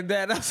her, and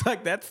that I was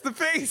like, that's the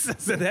face. I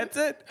said, that's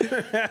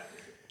it.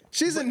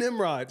 She's a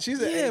Nimrod.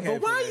 She's a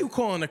but why are you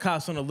calling the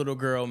cops on a little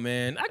girl,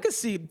 man? I could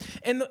see,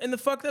 and the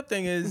fucked up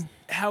thing is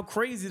how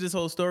crazy this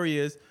whole story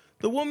is.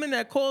 The woman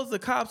that calls the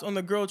cops on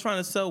the girl trying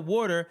to sell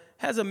water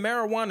has a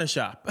marijuana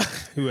shop.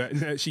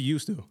 She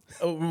used to.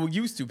 Oh,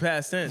 used to,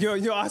 past tense.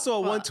 Yo, I saw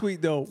one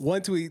tweet though.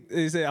 One tweet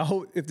they said, "I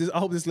hope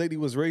this lady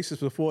was racist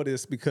before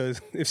this,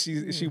 because if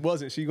she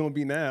wasn't, she gonna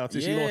be now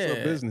after she lost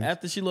her business."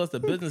 After she lost her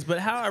business. But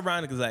how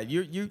ironic is that?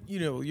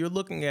 You're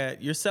looking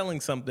at, you're selling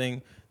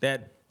something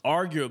that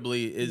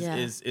arguably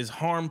is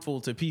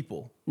harmful to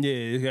people. Yeah,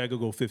 you gotta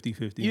go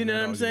 50-50. You know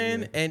what I'm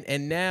saying? Yeah.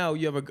 And now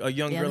you have a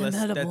young girl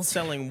that's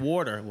selling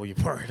water. Well, you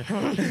part.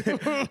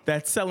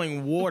 That's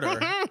selling water,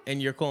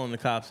 and you're calling the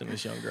cops on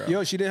this young girl.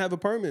 Yo, she didn't have a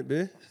permit,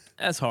 man.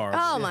 That's horrible.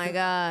 Oh my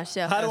gosh!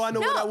 Yo. How do I know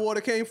where that water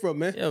came from,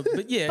 man?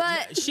 Yeah,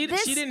 but she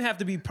didn't have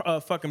to be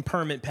fucking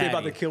permit Patty. They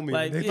about to kill me.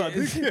 Like, they about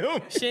to kill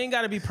me. She ain't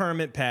got to be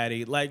permit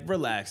Patty. Like,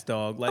 relax,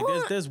 dog. Like,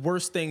 there's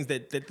worse things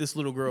that this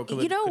little girl could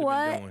have been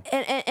doing.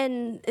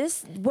 And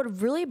this,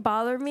 what really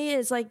bothered me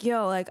is like,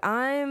 yo, like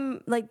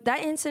I'm like,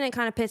 that incident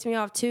kind of pissed me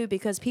off too,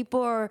 because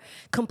people are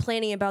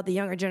complaining about the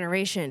younger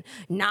generation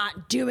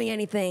not doing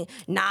anything,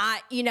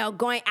 not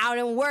going out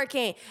and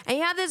working, and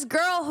you have this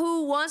girl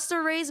who wants to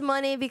raise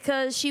money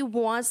because she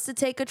wants to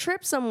take a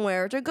trip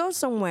somewhere, to go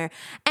somewhere.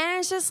 And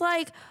it's just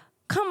like,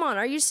 come on,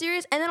 are you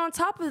serious? And then on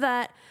top of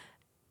that,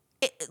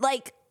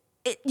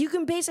 you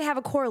can basically have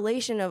a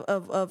correlation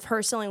of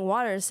her selling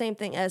water, the same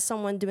thing as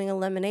someone doing a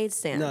lemonade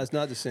stand. No, it's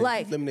not the same.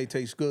 Like, lemonade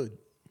tastes good.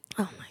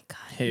 Oh my God,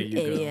 Here you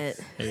idiot.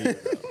 Go. Here you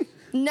go.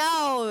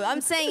 No, I'm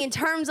saying in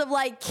terms of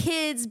like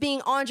kids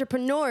being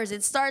entrepreneurs,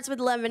 it starts with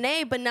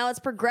lemonade, but now it's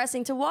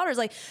progressing to waters.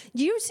 Like,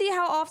 do you see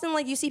how often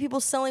like you see people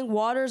selling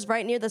waters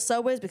right near the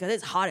subways because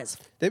it's hot as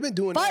they've been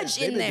doing fudge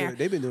that. in there.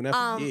 They've been doing that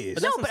for years.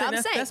 But I'm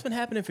saying that's been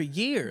happening for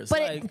years.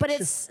 But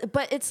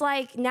it's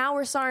like now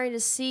we're starting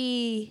to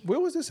see. Where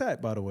was this at,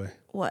 by the way?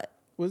 What?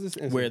 Where's this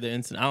incident? Where the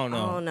incident? I don't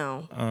know. Oh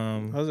no.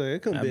 I was like,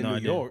 it couldn't be in New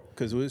York,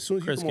 because as soon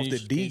as you come off the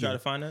Can you try to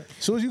Deegan, find that?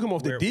 as soon as you come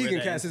off the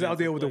Deegan, cats is out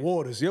there with the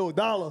waters. Yo,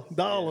 dollar.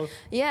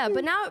 Yeah,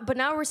 but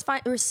now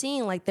we're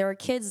seeing like there are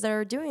kids that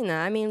are doing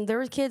that. I mean, there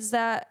were kids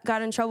that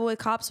got in trouble with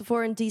cops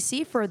before in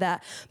DC for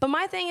that. But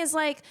my thing is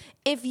like,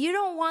 if you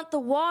don't want the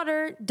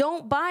water,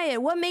 don't buy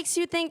it. What makes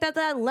you think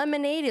that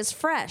lemonade is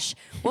fresh?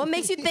 What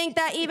makes you think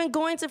that even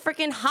going to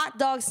freaking hot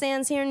dog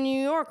stands here in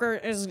New York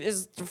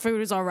is the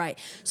food is all right?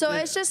 So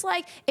it's just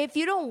like, if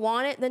you don't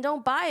want it, then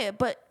don't buy it.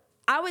 But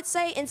I would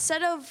say,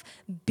 instead of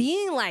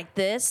being like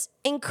this,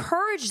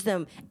 encourage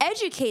them,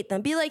 educate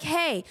them, be like,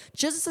 hey,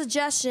 just a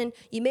suggestion,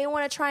 you may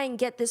want to try and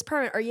get this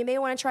permit, or you may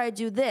want to try to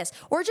do this,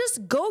 or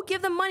just go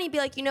give them money, be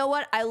like, you know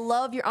what, I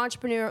love your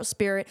entrepreneurial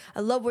spirit,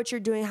 I love what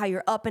you're doing, how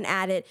you're up and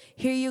at it,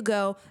 here you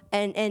go,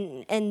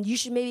 and you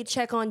should maybe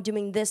check on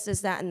doing this,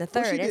 that, and the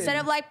third, instead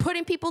of like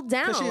putting people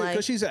down.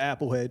 Because she's an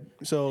applehead,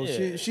 so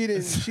she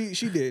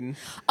didn't.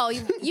 Oh,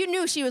 you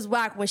knew she was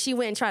whack when she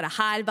went and tried to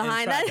hide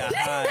behind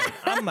that.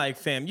 I'm like,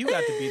 fam, you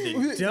got to be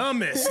the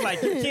dumbest.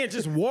 Like, you can't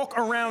just walk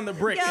around the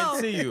brick and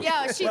see you.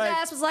 Yo, she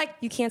ass was like,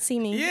 you can't see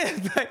me. Yeah,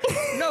 like,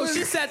 no,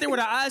 she sat there with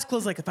her eyes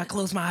closed, like, if I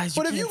close my eyes,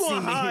 you can't see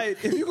me.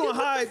 If you're gonna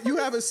hide, you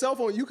have a cell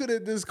phone. You could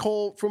have just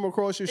called from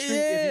across your street.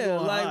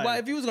 Yeah,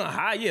 if you was gonna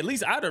hide, at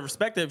least I'd have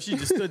respected if she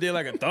just stood there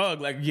like a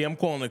thug, like, yeah, I'm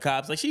calling the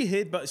cops. Like, she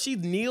hid, but she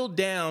kneeled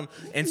down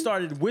and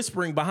started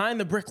whispering behind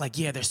the brick, like,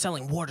 yeah, they're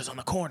selling waters on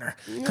the corner.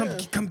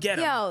 Come get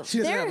them. Yo, she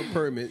doesn't have a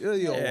permit.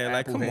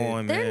 Like, come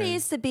on, man. There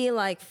needs to be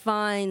like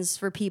fines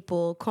for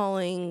people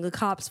calling the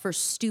cops for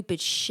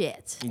stupid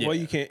shit. Yeah. Well,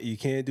 you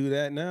can't do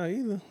that now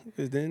either,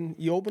 because then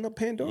you open up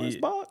Pandora's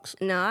box.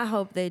 No, I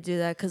hope they do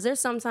that, because there's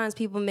sometimes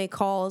people make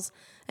calls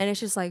and it's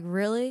just like,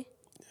 really?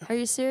 Are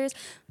you serious?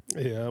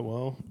 Yeah,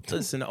 well,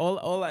 listen,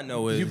 all I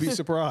know is you'd be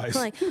surprised.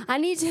 Like, I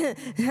need you,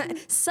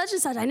 such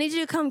and such, I need you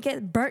to come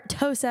get burnt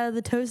toast out of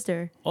the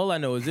toaster. All I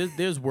know is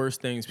there's worse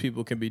things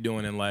people can be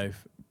doing in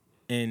life.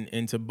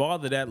 And to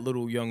bother that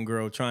little young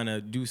girl trying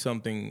to do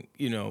something,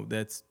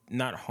 that's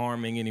not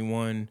harming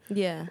anyone.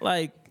 Yeah.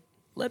 Like,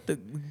 let the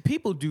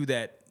people do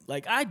that.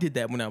 Like, I did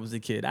that when I was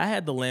a kid. I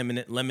had the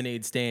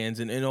lemonade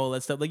stands and all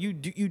that stuff. Like, I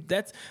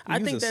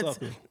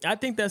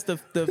think that's the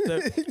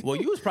well,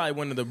 you was probably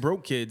one of the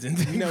broke kids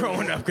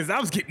growing up, because I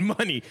was getting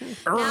money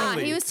early. Nah,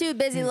 he was too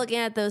busy looking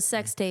at those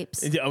sex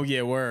tapes. Oh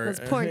yeah, word.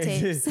 Those porn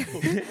tapes.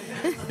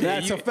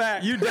 That's a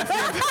fact. You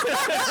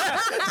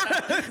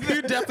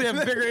definitely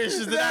have bigger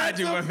issues than I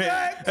do, my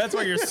man. That's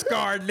why you're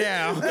scarred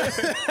now.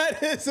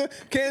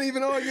 Can't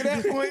even argue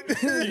that point.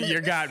 You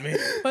got me.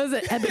 What is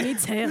it? Ebony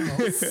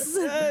Tails.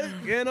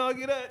 Can't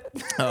argue that.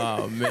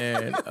 Oh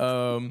man.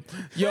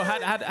 Yo,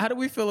 how do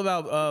we feel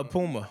about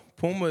Puma?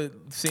 Puma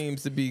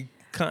seems to be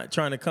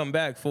trying to come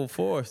back full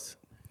force.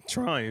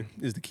 Trying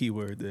is the key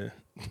word there.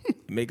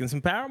 Making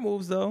some power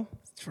moves though.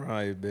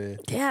 Trying, man.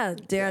 Yeah,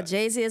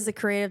 Jay-Z is the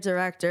creative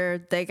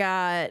director. They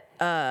got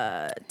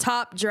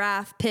top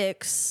draft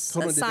picks,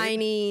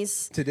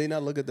 signees. Did they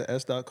not look at the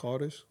S.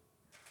 Carters?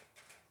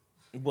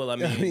 Well, I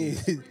mean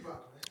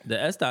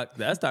the S.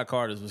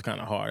 Carters was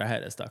kind of hard. I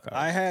had S. Carters.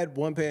 I had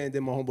one pair, and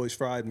then my homeboys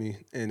fried me,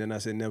 and then I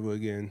said never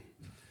again.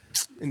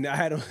 And I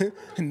had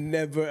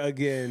never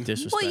again.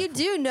 Disrespectful. Well, you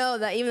do know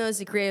that even though he's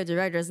the creative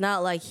director, it's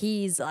not like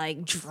he's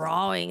like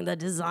drawing the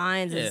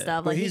designs and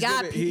stuff. But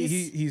Like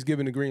he's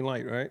giving the green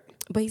light, right?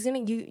 but he's gonna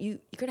you're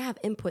gonna have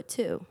input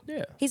too.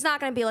 Yeah. He's not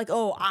gonna be like,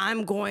 oh,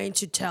 I'm going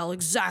to tell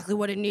exactly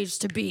what it needs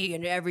to be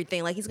and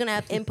everything. Like he's gonna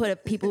have input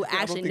of people who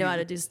actually know how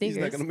to do sneakers.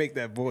 He's not gonna make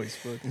that voice,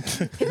 but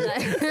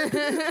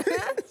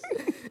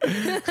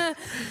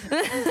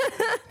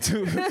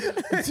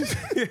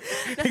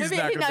He's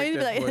not gonna make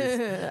that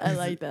voice. I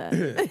like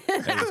that.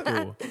 That's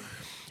cool.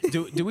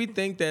 Do we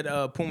think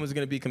that Puma's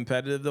going to be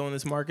competitive though in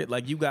this market?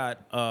 Like you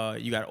got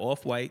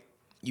Off-White,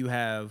 you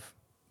have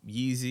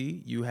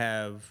Yeezy, you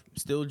have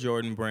still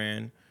Jordan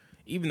Brand.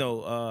 Even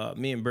though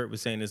me and Bert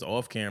was saying this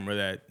off camera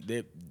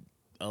that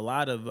a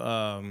lot of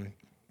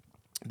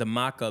the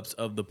mock-ups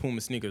of the Puma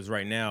sneakers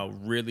right now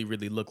really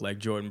look like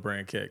Jordan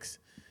Brand kicks.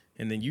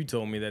 And then you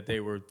told me that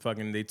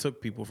they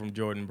took people from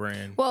Jordan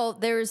Brand. Well,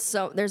 there's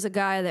a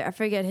guy there. I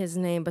forget his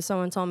name, but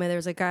someone told me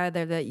there's a guy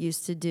there that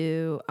used to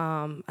do.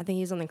 I think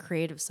he's on the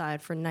creative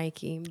side for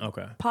Nike.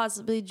 Okay.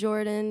 Possibly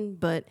Jordan,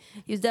 but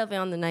he's definitely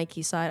on the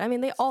Nike side. I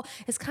mean,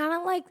 it's kind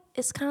of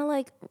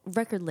like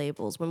record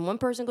labels. When one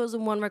person goes to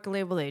one record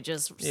label, they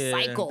just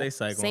cycle. They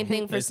cycle. Same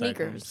thing for They cycle.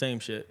 sneakers. Same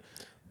shit.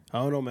 I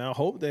don't know, man. I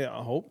hope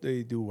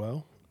they do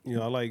well. You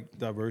know, I like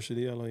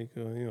diversity. I like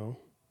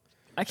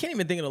I can't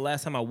even think of the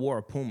last time I wore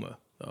a Puma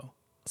though.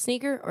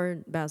 Sneaker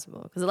or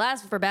basketball? Because the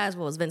last for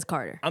basketball was Vince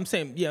Carter. I'm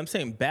saying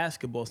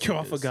basketball. Yo,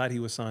 I sneakers. forgot he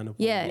was signed up.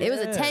 Yeah, it was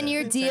a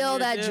 10-year deal 10-year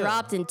that deal.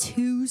 dropped in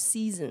 2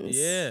 seasons.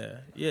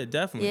 Yeah,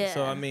 definitely. Yeah,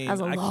 So I mean, that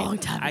was a long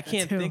time I ago,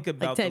 can't too. think Like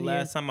about 10 the last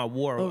years. time I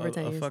wore Over a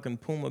 10 years. fucking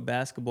Puma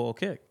basketball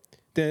kick.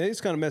 Then it's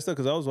kind of messed up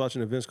because I was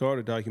watching the Vince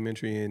Carter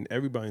documentary and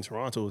everybody in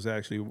Toronto was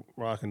actually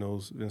rocking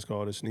those Vince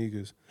Carter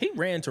sneakers. He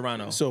ran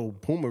Toronto. So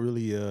Puma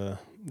really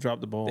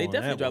dropped the ball. They on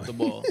definitely that dropped the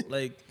ball.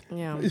 Like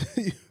Yeah.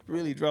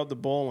 really dropped the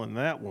ball on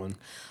that one.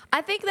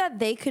 I think that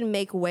they can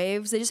make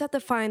waves. They just have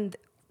to find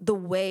the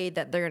way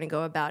that they're going to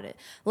go about it.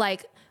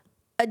 Like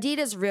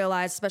Adidas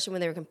realized, especially when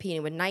they were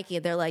competing with Nike,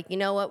 they're like, you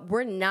know what?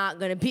 We're not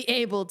going to be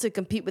able to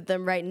compete with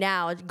them right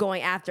now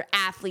going after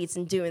athletes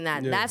and doing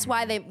that. Yeah. That's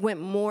why they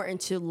went more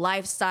into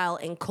lifestyle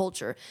and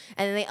culture.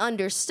 And they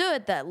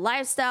understood that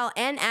lifestyle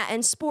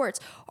and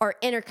sports are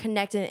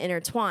interconnected and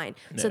intertwined.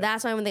 So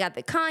that's why when they got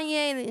the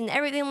Kanye and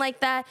everything like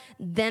that,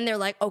 then they're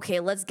like,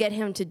 okay, let's get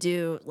him to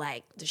do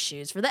like the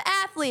shoes for the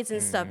athletes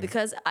and stuff.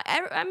 Because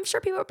I'm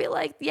sure people will be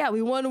like, yeah,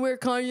 we want to wear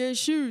Kanye's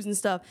shoes and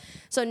stuff.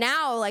 So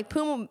now like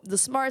Puma, the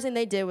smartest thing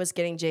they did was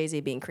getting Jay-Z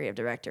being creative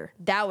director.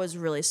 That was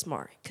really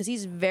smart because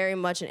he's very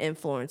much an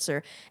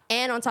influencer.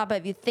 And on top of it,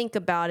 if you think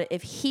about it,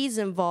 if he's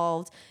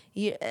involved,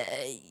 you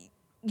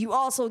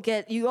also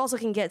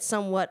can get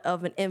somewhat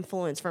of an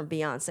influence from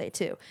Beyonce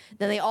too.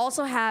 Then they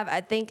also have, I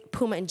think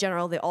Puma in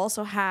general, they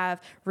also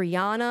have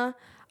Rihanna.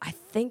 I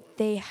think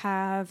they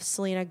have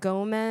Selena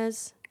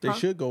Gomez. They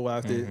should go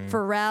after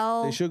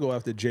Pharrell. They should go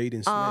after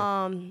Jaden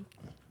Smith.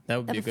 that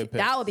would be a good pick.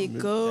 That would be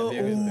good.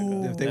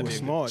 If they were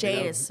smart.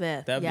 Jaden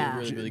Smith. That'd Yeah.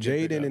 be a really good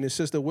Jaden pickup. and his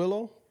sister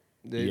Willow.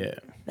 Yeah.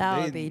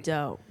 That would be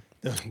dope.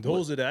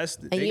 Those are that's.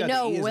 And they you got the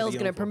know ears of Will's the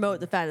going to young promote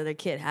the fact that their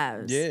kid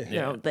has, Yeah. you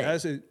know, things.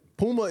 That's it.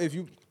 Puma, if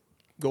you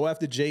go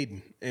after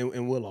Jaden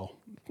and Willow.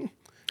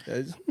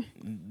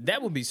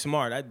 That would be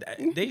smart.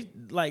 They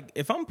like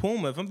if I'm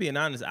Puma, if I'm being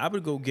honest, I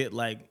would go get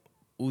like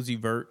Uzi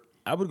Vert.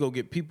 I would go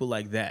get people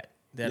like that.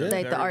 That are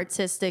Like the very-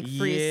 artistic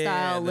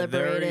freestyle the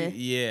very- liberated.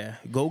 yeah,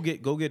 go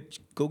get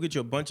you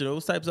a bunch of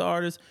those types of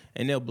artists,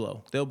 and they'll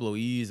blow. They'll blow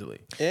easily.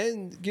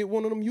 And get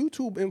one of them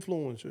YouTube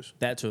influencers.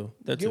 That too.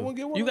 That Get too. one-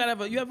 get one You of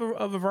gotta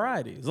have a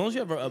variety. As long as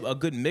you have a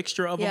good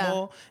mixture of Yeah. them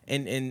all,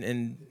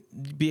 and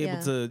be able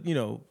Yeah.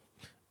 to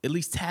at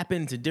least tap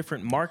into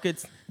different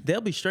markets,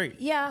 they'll be straight.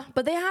 Yeah,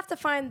 but they have to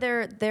find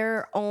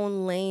their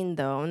own lane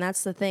though, and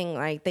that's the thing.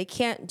 Like they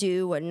can't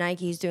do what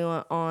Nike's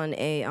doing on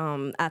a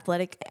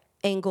athletic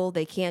angle.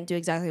 They can't do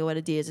exactly what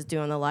Adidas is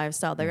doing on the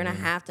lifestyle. They're gonna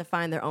have to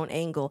find their own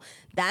angle.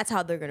 That's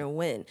how they're gonna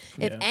win.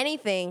 If Yeah.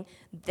 anything,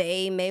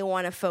 they may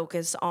want to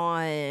focus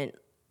on.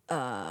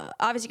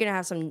 Obviously, you're gonna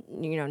have some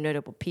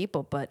notable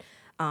people, but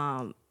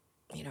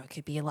it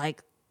could be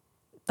like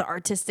the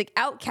artistic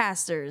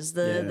outcasters,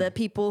 the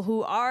people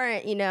who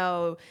aren't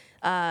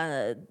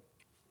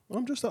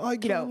I'm just an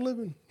icon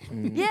living.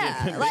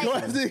 yeah,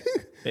 like.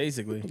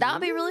 Basically. That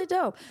would be really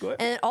dope. ahead.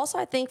 And also,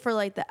 I think for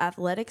like the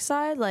athletic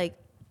side, like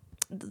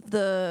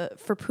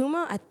for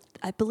Puma,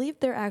 I believe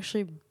they're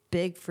actually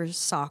big for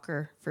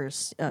soccer for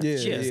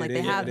shoes. Like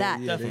they have that.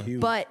 they're huge.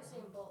 But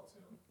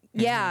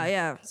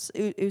yeah,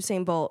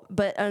 Usain Bolt.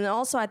 But and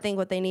also, I think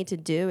what they need to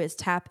do is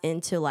tap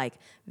into like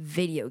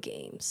video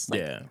games, like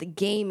Yeah. the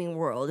gaming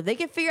world. If they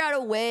can figure out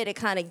a way to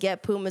kind of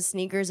get Puma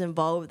sneakers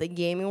involved with the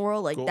gaming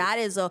world, like that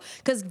is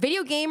because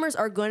video gamers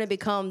are going to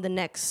become the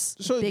next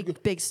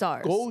big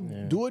stars. Go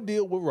do a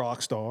deal with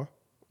Rockstar.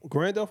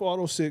 Grand Theft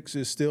Auto 6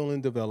 is still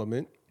in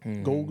development.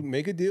 Go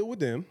make a deal with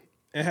them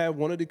and have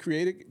one of the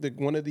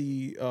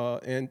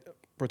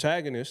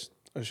protagonists,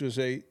 I should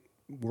say,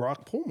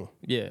 rock Puma.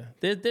 Yeah,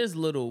 there's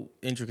little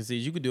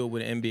intricacies. You could do it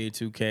with NBA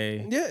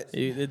 2K. Yeah.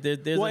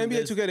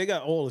 NBA 2K, they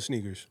got all the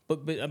sneakers.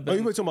 But you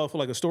talking about for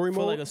like a story for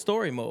mode? like a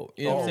story mode.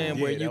 You know what I'm saying?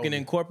 yeah, Where you that can would be-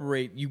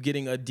 incorporate you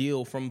getting a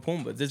deal from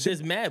Puma.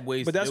 There's mad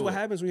ways But to that's do what it.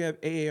 happens when you have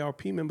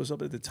AARP members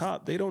up at the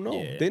top. They don't know.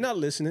 Yeah. They're not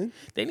listening.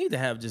 They need to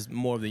have just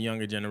more of the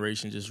younger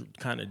generation just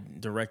kind of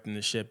directing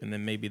the ship, and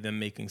then maybe them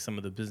making some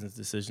of the business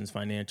decisions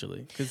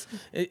financially, because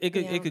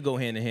it could go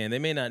hand in hand. They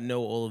may not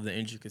know all of the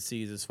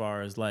intricacies as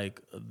far as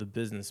like the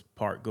business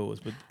part goes,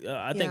 but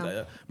I think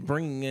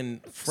bringing in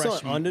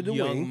fresh under the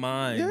young wing.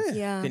 minds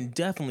Yeah. can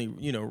definitely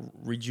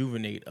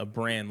rejuvenate a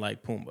brand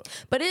like Puma.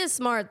 But it is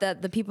smart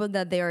that the people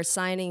that they are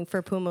signing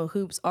for Puma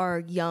Hoops are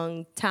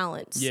young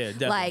talents. Yeah,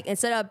 definitely. Like,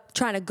 instead of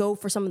trying to go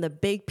for some of the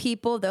big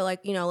people, they're like,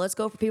 let's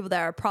go for people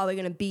that are probably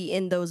going to be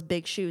in those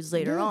big shoes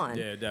later on.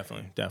 Yeah,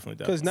 definitely.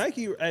 Because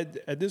Nike,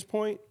 at this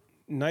point,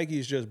 Nike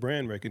is just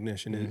brand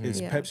recognition. It's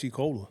Yeah. Pepsi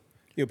Cola.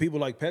 People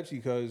like Pepsi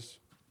because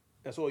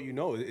that's all you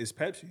know. It's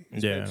Pepsi.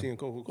 It's Yeah. Pepsi and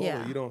Coca-Cola.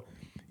 Yeah.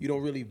 You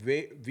don't really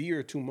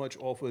veer too much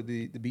off of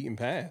the beaten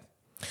path.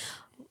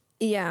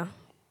 Yeah.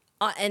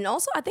 And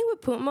also, I think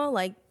with Puma,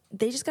 like,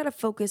 they just got to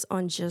focus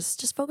on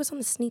just focus on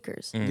the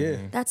sneakers. Yeah.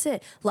 That's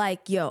it.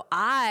 Like,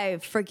 I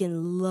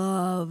freaking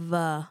love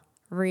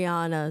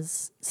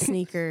Rihanna's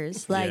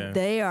sneakers. Like, Yeah.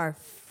 they are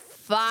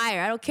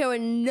fire. I don't care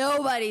what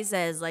nobody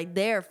says. Like,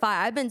 they're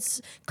fire. I've been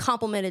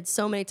complimented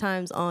so many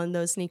times on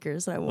those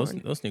sneakers that I wore.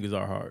 Those sneakers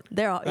are hard.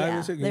 They're I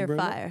haven't seen- can you they're bring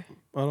them? fire.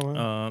 I don't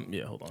know.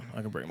 Yeah, hold on.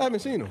 I can bring them I up. haven't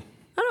seen them.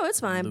 Oh no, it's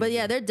fine. But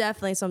yeah, they're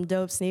definitely some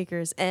dope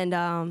sneakers. And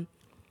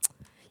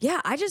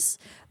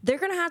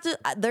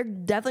they're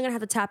definitely gonna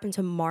have to tap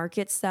into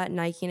markets that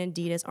Nike and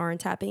Adidas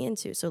aren't tapping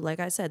into. So like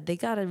I said, they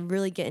gotta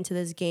really get into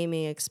this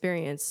gaming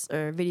experience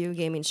or video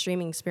gaming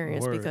streaming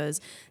experience Word. because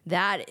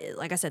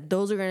like I said,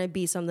 those are gonna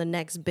be some of the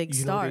next big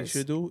You know what they stars.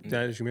 should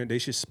do? They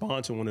should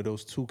sponsor one of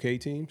those 2K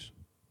teams.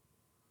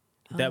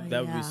 That would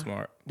yeah. be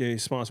smart. They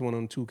sponsor one of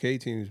them 2K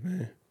teams,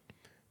 man.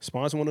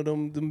 Sponsor one of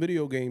them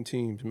video game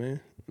teams,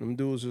 man. Them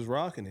dudes is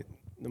rocking it.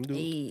 Them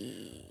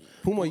dudes.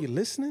 Puma, are you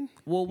listening?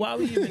 Well, while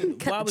we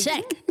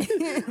Check.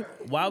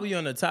 while we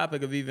on the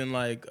topic of even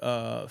like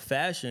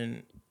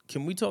fashion,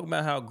 can we talk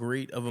about how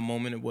great of a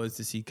moment it was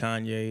to see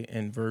Kanye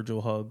and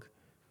Virgil hug?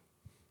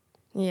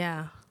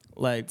 Yeah.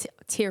 Like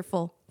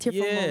Tearful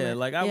yeah, moment.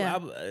 like Yeah.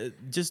 I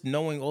just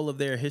knowing all of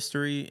their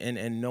history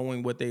and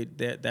knowing what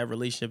that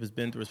relationship has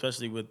been through,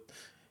 especially with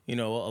a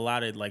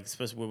lot of like,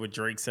 especially what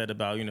Drake said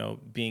about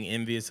being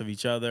envious of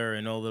each other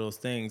and all of those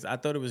things. I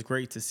thought it was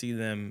great to see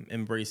them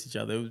embrace each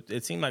other.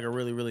 It seemed like a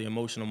really, really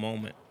emotional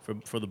moment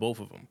for the both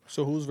of them.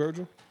 So who's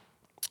Virgil?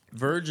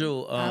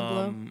 Virgil,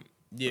 Pablo?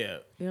 yeah.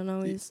 You don't know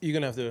who he is? You're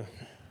going to have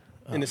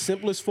to, in the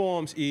simplest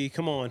forms, E,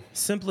 come on.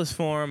 Simplest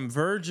form,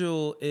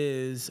 Virgil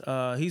is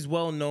he's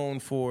well known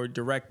for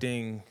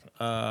directing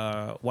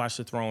Watch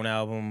the Throne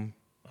album.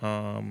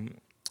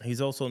 He's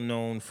also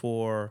known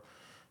for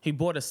he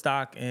bought a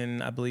stock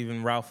in, I believe,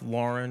 in Ralph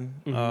Lauren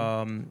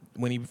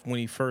when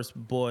he first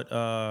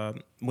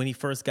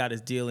got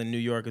his deal in New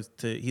York.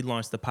 He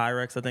launched the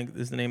Pyrex, I think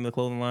is the name of the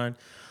clothing line,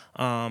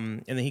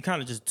 and then he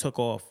kind of just took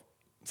off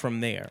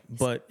from there.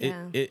 But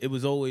it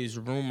was always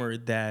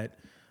rumored that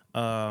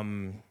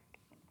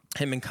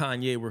him and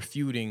Kanye were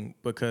feuding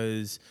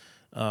because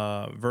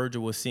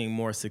Virgil was seeing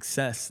more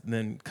success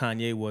than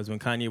Kanye was. When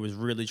Kanye was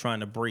really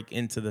trying to break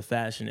into the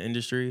fashion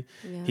industry,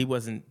 he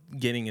wasn't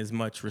getting as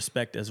much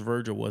respect as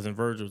Virgil was, and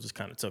Virgil just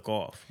kind of took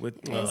off. With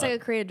He's like a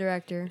creative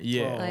director.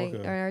 Yeah. Like,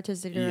 okay. or an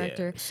artistic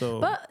director.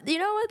 so- But you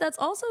know what? That's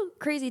also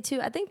crazy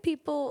too. I think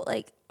people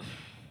like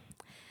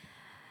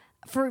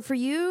for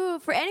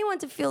anyone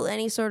to feel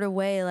any sort of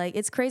way, like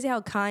it's crazy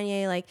how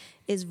Kanye like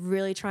is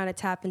really trying to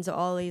tap into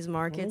all these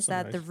markets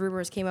that nice. the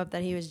rumors came up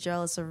that he was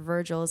jealous of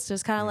Virgil. It's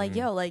just kind of like,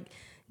 yo, like,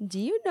 do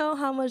you know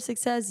how much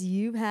success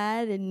you've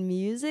had in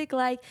music?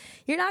 Like,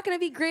 you're not going to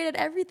be great at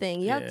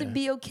everything. You have to Yeah.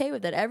 be okay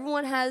with it.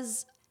 Everyone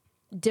has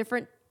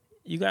different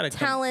you got to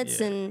talents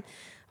and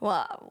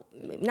well,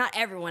 not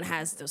everyone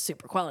has those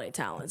super quality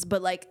talents,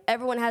 but like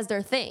everyone has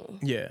their thing.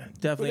 Yeah,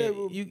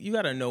 definitely. You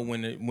got to know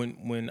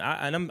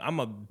I'm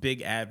a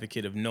big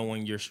advocate of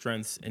knowing your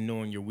strengths and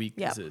knowing your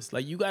weaknesses.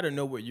 Like you got to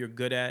know what you're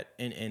good at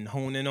and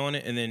hone in on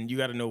it, and then you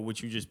got to know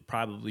what you just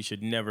probably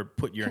should never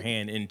put your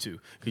hand into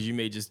because you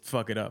may just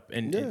fuck it up.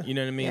 And you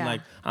know what I mean? Yeah.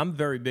 Like I'm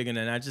very big in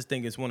that. And I just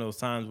think it's one of those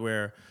times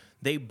where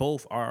they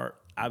both are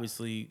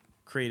obviously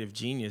creative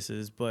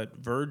geniuses, but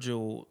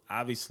Virgil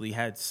obviously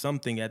had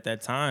something at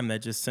that time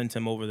that just sent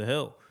him over the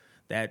hill.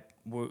 That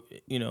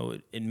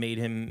it made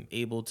him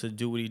able to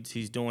do what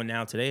he's doing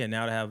now today, and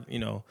now to have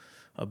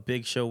a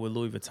big show with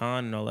Louis Vuitton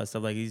and all that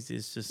stuff. Like it's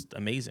just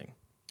amazing.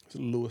 It's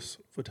Louis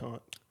Vuitton.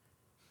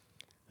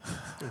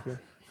 Okay.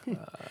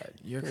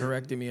 You're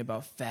correcting me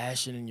about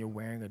fashion, and you're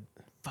wearing a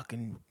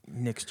fucking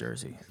Knicks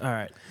jersey. All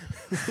right.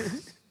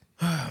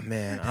 Oh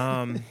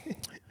man.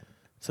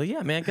 So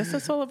yeah, man. I guess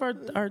that's all of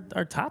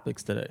our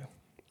topics today.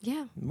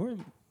 Yeah.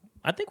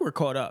 I think we're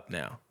caught up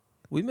now.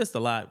 We missed a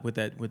lot with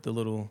the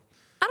little.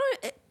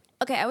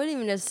 I wouldn't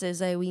even necessarily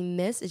say we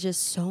missed. It's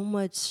just so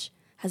much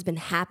has been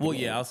happening. Well,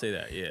 yeah, I'll say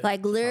that. Yeah,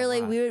 Like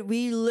literally,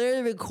 we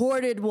literally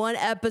recorded one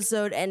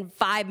episode, and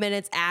 5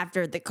 minutes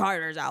after the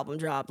Carter's album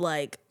dropped.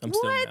 Like, I'm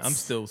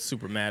still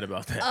super mad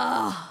about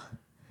that.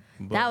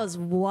 That was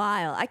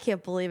wild. I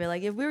can't believe it.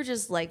 Like, if we were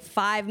just like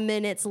 5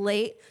 minutes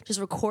late, just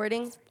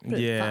recording,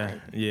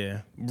 fine.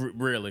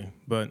 Really.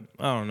 But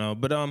I don't know.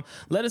 But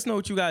let us know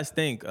what you guys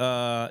think.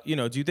 Do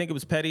you think it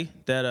was petty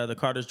that the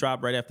Carters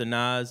dropped right after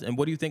Nas? And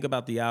what do you think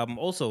about the album?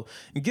 Also,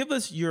 give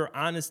us your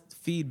honest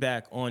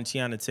feedback on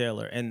Teyana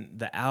Taylor and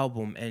the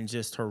album and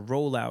just her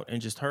rollout and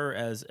just her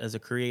as a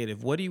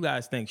creative. What do you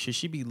guys think? Should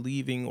she be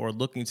leaving or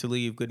looking to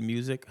leave good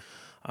music?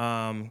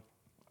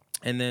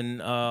 And then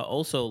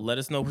also let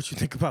us know what you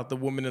think about The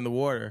Woman in the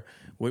Water.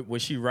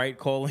 Was she right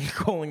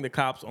calling the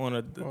cops on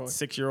a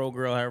 6-year-old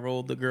girl, however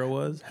old the girl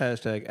was?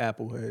 Hashtag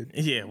Applehead.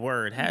 Yeah,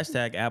 word.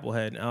 Hashtag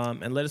Applehead.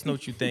 And let us know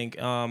what you think.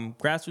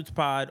 Grassroots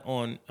Pod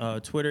on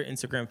Twitter,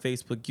 Instagram,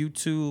 Facebook,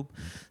 YouTube,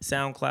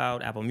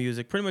 SoundCloud, Apple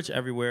Music, pretty much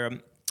everywhere.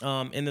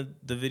 In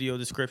the video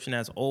description,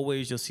 as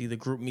always, you'll see the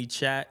group me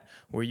chat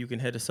where you can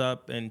hit us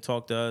up and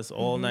talk to us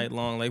all night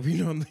long like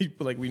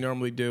we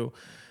normally do.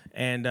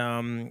 And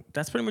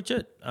that's pretty much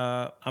it.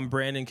 I'm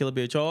Brandon Killer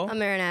BH Hall.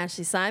 I'm Aaron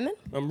Ashley Simon.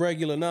 I'm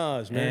regular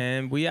Nas, man.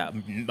 And we out.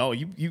 Oh,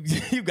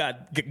 you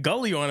got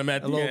Gully on him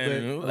at the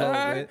end. A little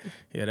bit.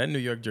 Yeah, that New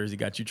York jersey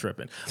got you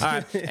tripping. All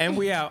right, and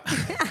we out.